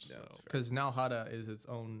underground. Yeah, So. that's fair. Because Nal Hutta is its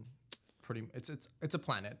own it's a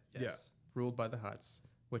planet, yes, Yeah. ruled by the Hutts,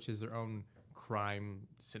 which is their own crime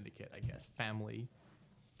syndicate, I guess, family.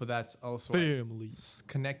 But that's also Family.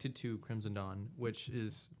 connected to Crimson Dawn, which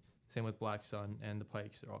is same with Black Sun and the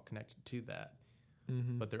Pikes. They're all connected to that,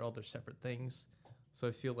 Mm-hmm. but they're all their separate things. So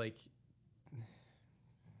I feel like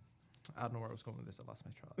I don't know where I was going with this. I lost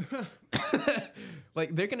my trail.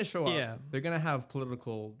 Like they're gonna show up. Yeah. They're gonna have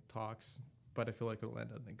political talks, but I feel like it'll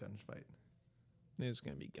end up in a gunfight. There's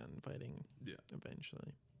going to be gunfighting Yeah.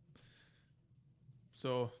 eventually.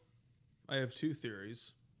 So I have two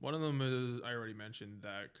theories. One of them is I already mentioned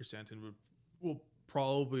that Chrysanthemum will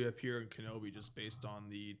probably appear in Kenobi just based on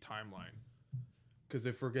the timeline. Because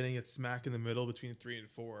if we're getting it smack in the middle between 3 and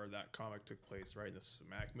 4, that comic took place right in the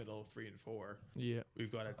smack middle of 3 and 4. Yeah.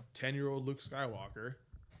 We've got a 10-year-old Luke Skywalker,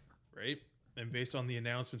 right? And based on the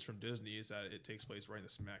announcements from Disney, is that it takes place right in the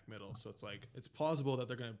smack middle. So it's like it's plausible that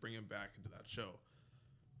they're going to bring him back into that show,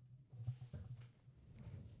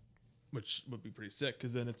 which would be pretty sick.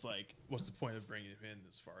 Because then it's like, what's the point of bringing him in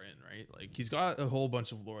this far in, right? Like he's got a whole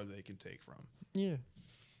bunch of lore that they can take from, Yeah.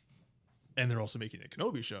 and they're also making a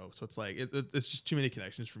Kenobi show. So it's like it's just too many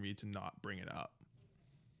connections for me to not bring it up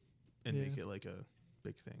and Yeah. make it like a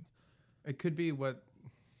big thing. It could be what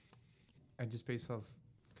I just based off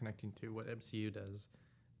connecting to what MCU does.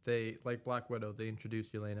 They like Black Widow. They introduce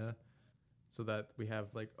Yelena, so that we have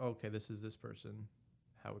like, okay, this is this person,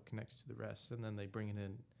 how it connects to the rest, and then they bring it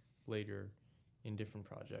in later in different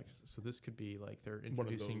projects. So this could be like they're One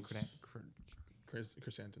of introducing those.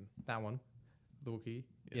 Chrysanthemum. that one, the Wookiee,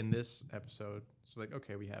 Yeah. in this episode. So like,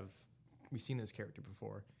 okay, we've seen this character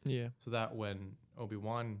before, Yeah. so that when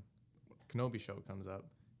Obi-Wan Kenobi show comes up,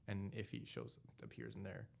 and if he appears in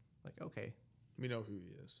there, like, okay, We know who he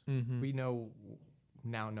is. Mm-hmm. we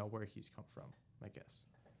now know where he's come from, I guess.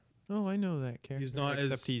 Oh, I know that character. He's not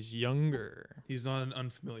except as- he's younger. He's not an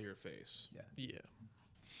unfamiliar face. Yeah.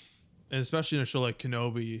 And especially in a show like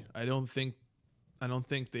Kenobi, I don't think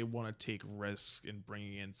they want to take risks in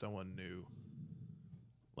bringing in someone new.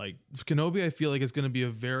 Like Kenobi, I feel like it's going to be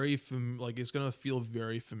it's going to feel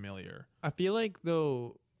very familiar. I feel like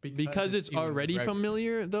though because it's even already regular.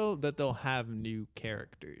 familiar though, that they'll have new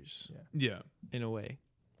characters Yeah. in a way.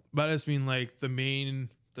 But I just mean like the main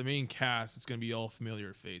cast, it's gonna be all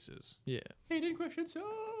familiar faces. Yeah. Hayden Christensen.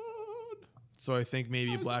 So I think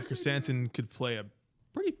maybe Black Chrysanthemum could play a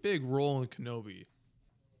pretty big role in Kenobi,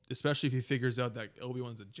 especially if he figures out that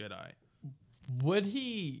Obi-Wan's a Jedi. Would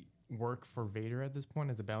he work for Vader at this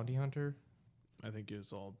point as a bounty hunter? I think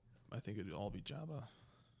it'd all be Jabba.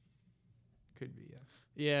 Could be,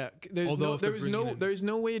 yeah. Yeah, Although if they're bringing in- there's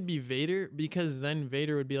no way it'd be Vader, because then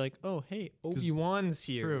Vader would be like, "Oh, hey, Obi-Wan's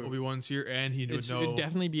here." True. Obi-Wan's here, and he would know It'd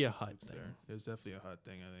definitely be a Hutt thing. there. It's definitely a Hutt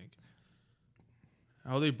thing, I think.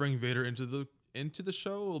 How they bring Vader into the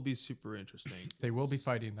show will be super interesting. They will be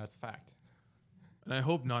fighting, that's fact. And I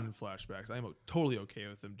hope not in flashbacks. I'm totally okay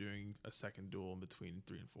with them doing a second duel in between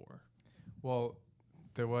 3 and 4. Well,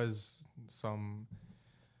 there was some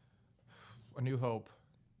A New Hope.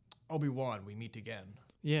 Obi-Wan, we meet again.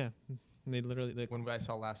 Yeah, they literally like, When I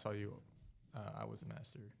last saw you, I was the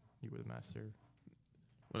master. You were the master.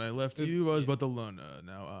 When I left you, I was but the learner.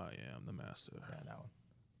 Now I am the master. Yeah, that one.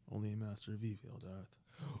 Only a master revealed Darth.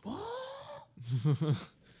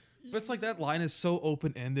 But it's like that line is so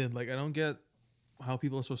open-ended. Like, I don't get how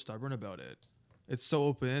people are so stubborn about it. It's so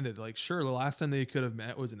open-ended. Like, sure, the last time they could have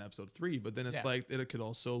met was in episode 3, but then it's like it could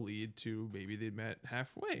also lead to maybe they met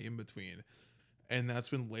halfway in between. And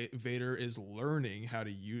that's when Vader is learning how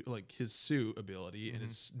to use like his suit ability and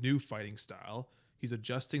his new fighting style. He's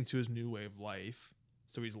adjusting to his new way of life,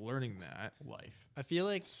 so he's learning that Life. I feel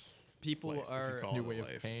like people Life, if you are. call New it way of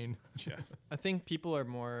life. pain. Yeah, I think people are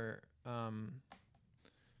more.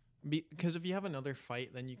 Because if you have another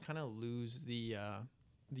fight, then you kind of lose the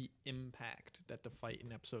impact that the fight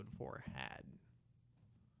in episode 4 had.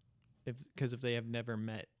 Because if they have never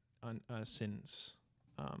met since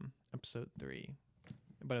episode 3,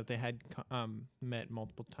 but if they had met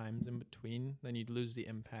multiple times in between, then you'd lose the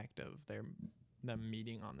impact of them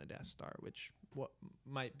meeting on the Death Star, which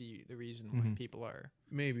might be the reason why people are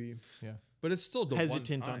maybe. Yeah. But it's still the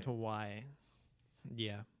hesitant one time, onto why.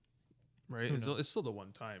 Yeah. right? Who It's still the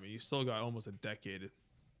one time, and you still got almost a decade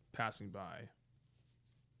passing by.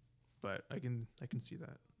 But I can see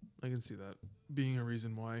that. I can see that being a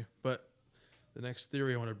reason why. But the next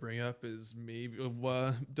theory I want to bring up is maybe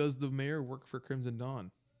does the mayor work for Crimson Dawn?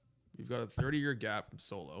 You've got a 30-year gap from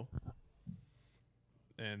Solo.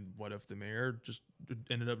 And what if the mayor just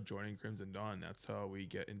ended up joining Crimson Dawn? That's how we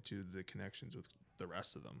get into the connections with the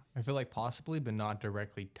rest of them. I feel like possibly, but not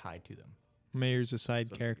directly tied to them. Mayor's a side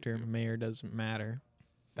Something character. too. Mayor doesn't matter.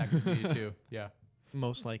 That could be it too. Yeah.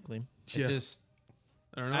 Most likely. Yeah. It just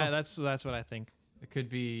I don't know. That's what I think. it could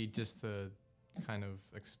be just to kind of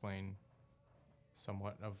explain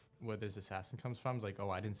somewhat of where this assassin comes from. It's like, oh,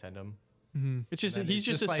 I didn't send him. It's just then he's it's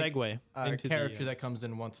just a just like segue A into character the, that comes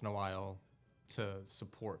in once in a while to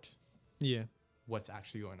support yeah. what's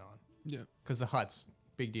actually going on. Yeah. Because the Hutts,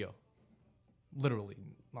 big deal. Literally.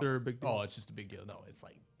 not- They're a big deal. Oh, it's just a big deal. No, it's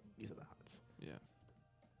like, these are the Hutts. Yeah.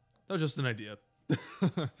 That was just an idea.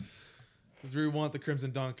 Because we want the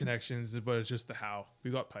Crimson Dawn connections, but it's just the how.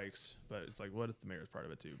 We got Pikes, but it's like, what if the mayor's part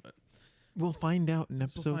of it too? But We'll find out in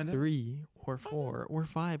episode find out. 3 or 4 or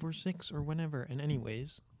 5 or 6 or whenever. And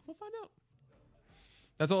anyways, we'll find out.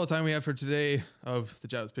 That's all the time we have for today of the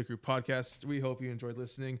Jabba's Pit Group podcast. We hope you enjoyed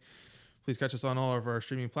listening. Please catch us on all of our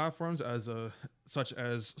streaming platforms, such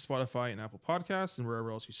as Spotify and Apple Podcasts and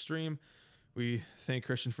wherever else you stream. We thank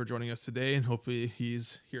Christian for joining us today, and hopefully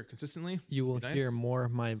he's here consistently. you will Be nice. hear more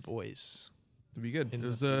of my voice. It'd be good. in It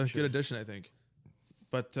was the a future. good addition, I think.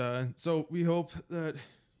 But so we hope that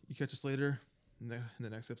you catch us later in the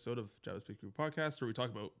next episode of Jabba's Pit Group podcast, where we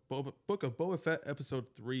talk about Book of Boba Fett, episode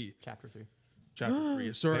 3. Chapter 3. Chapter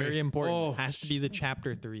 3. Sorry. Very important. Oh, Has to be the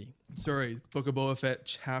chapter 3. Sorry. Book of Boba Fett,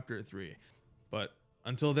 chapter 3. But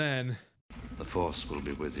until then, The Force will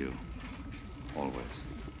be with you, always.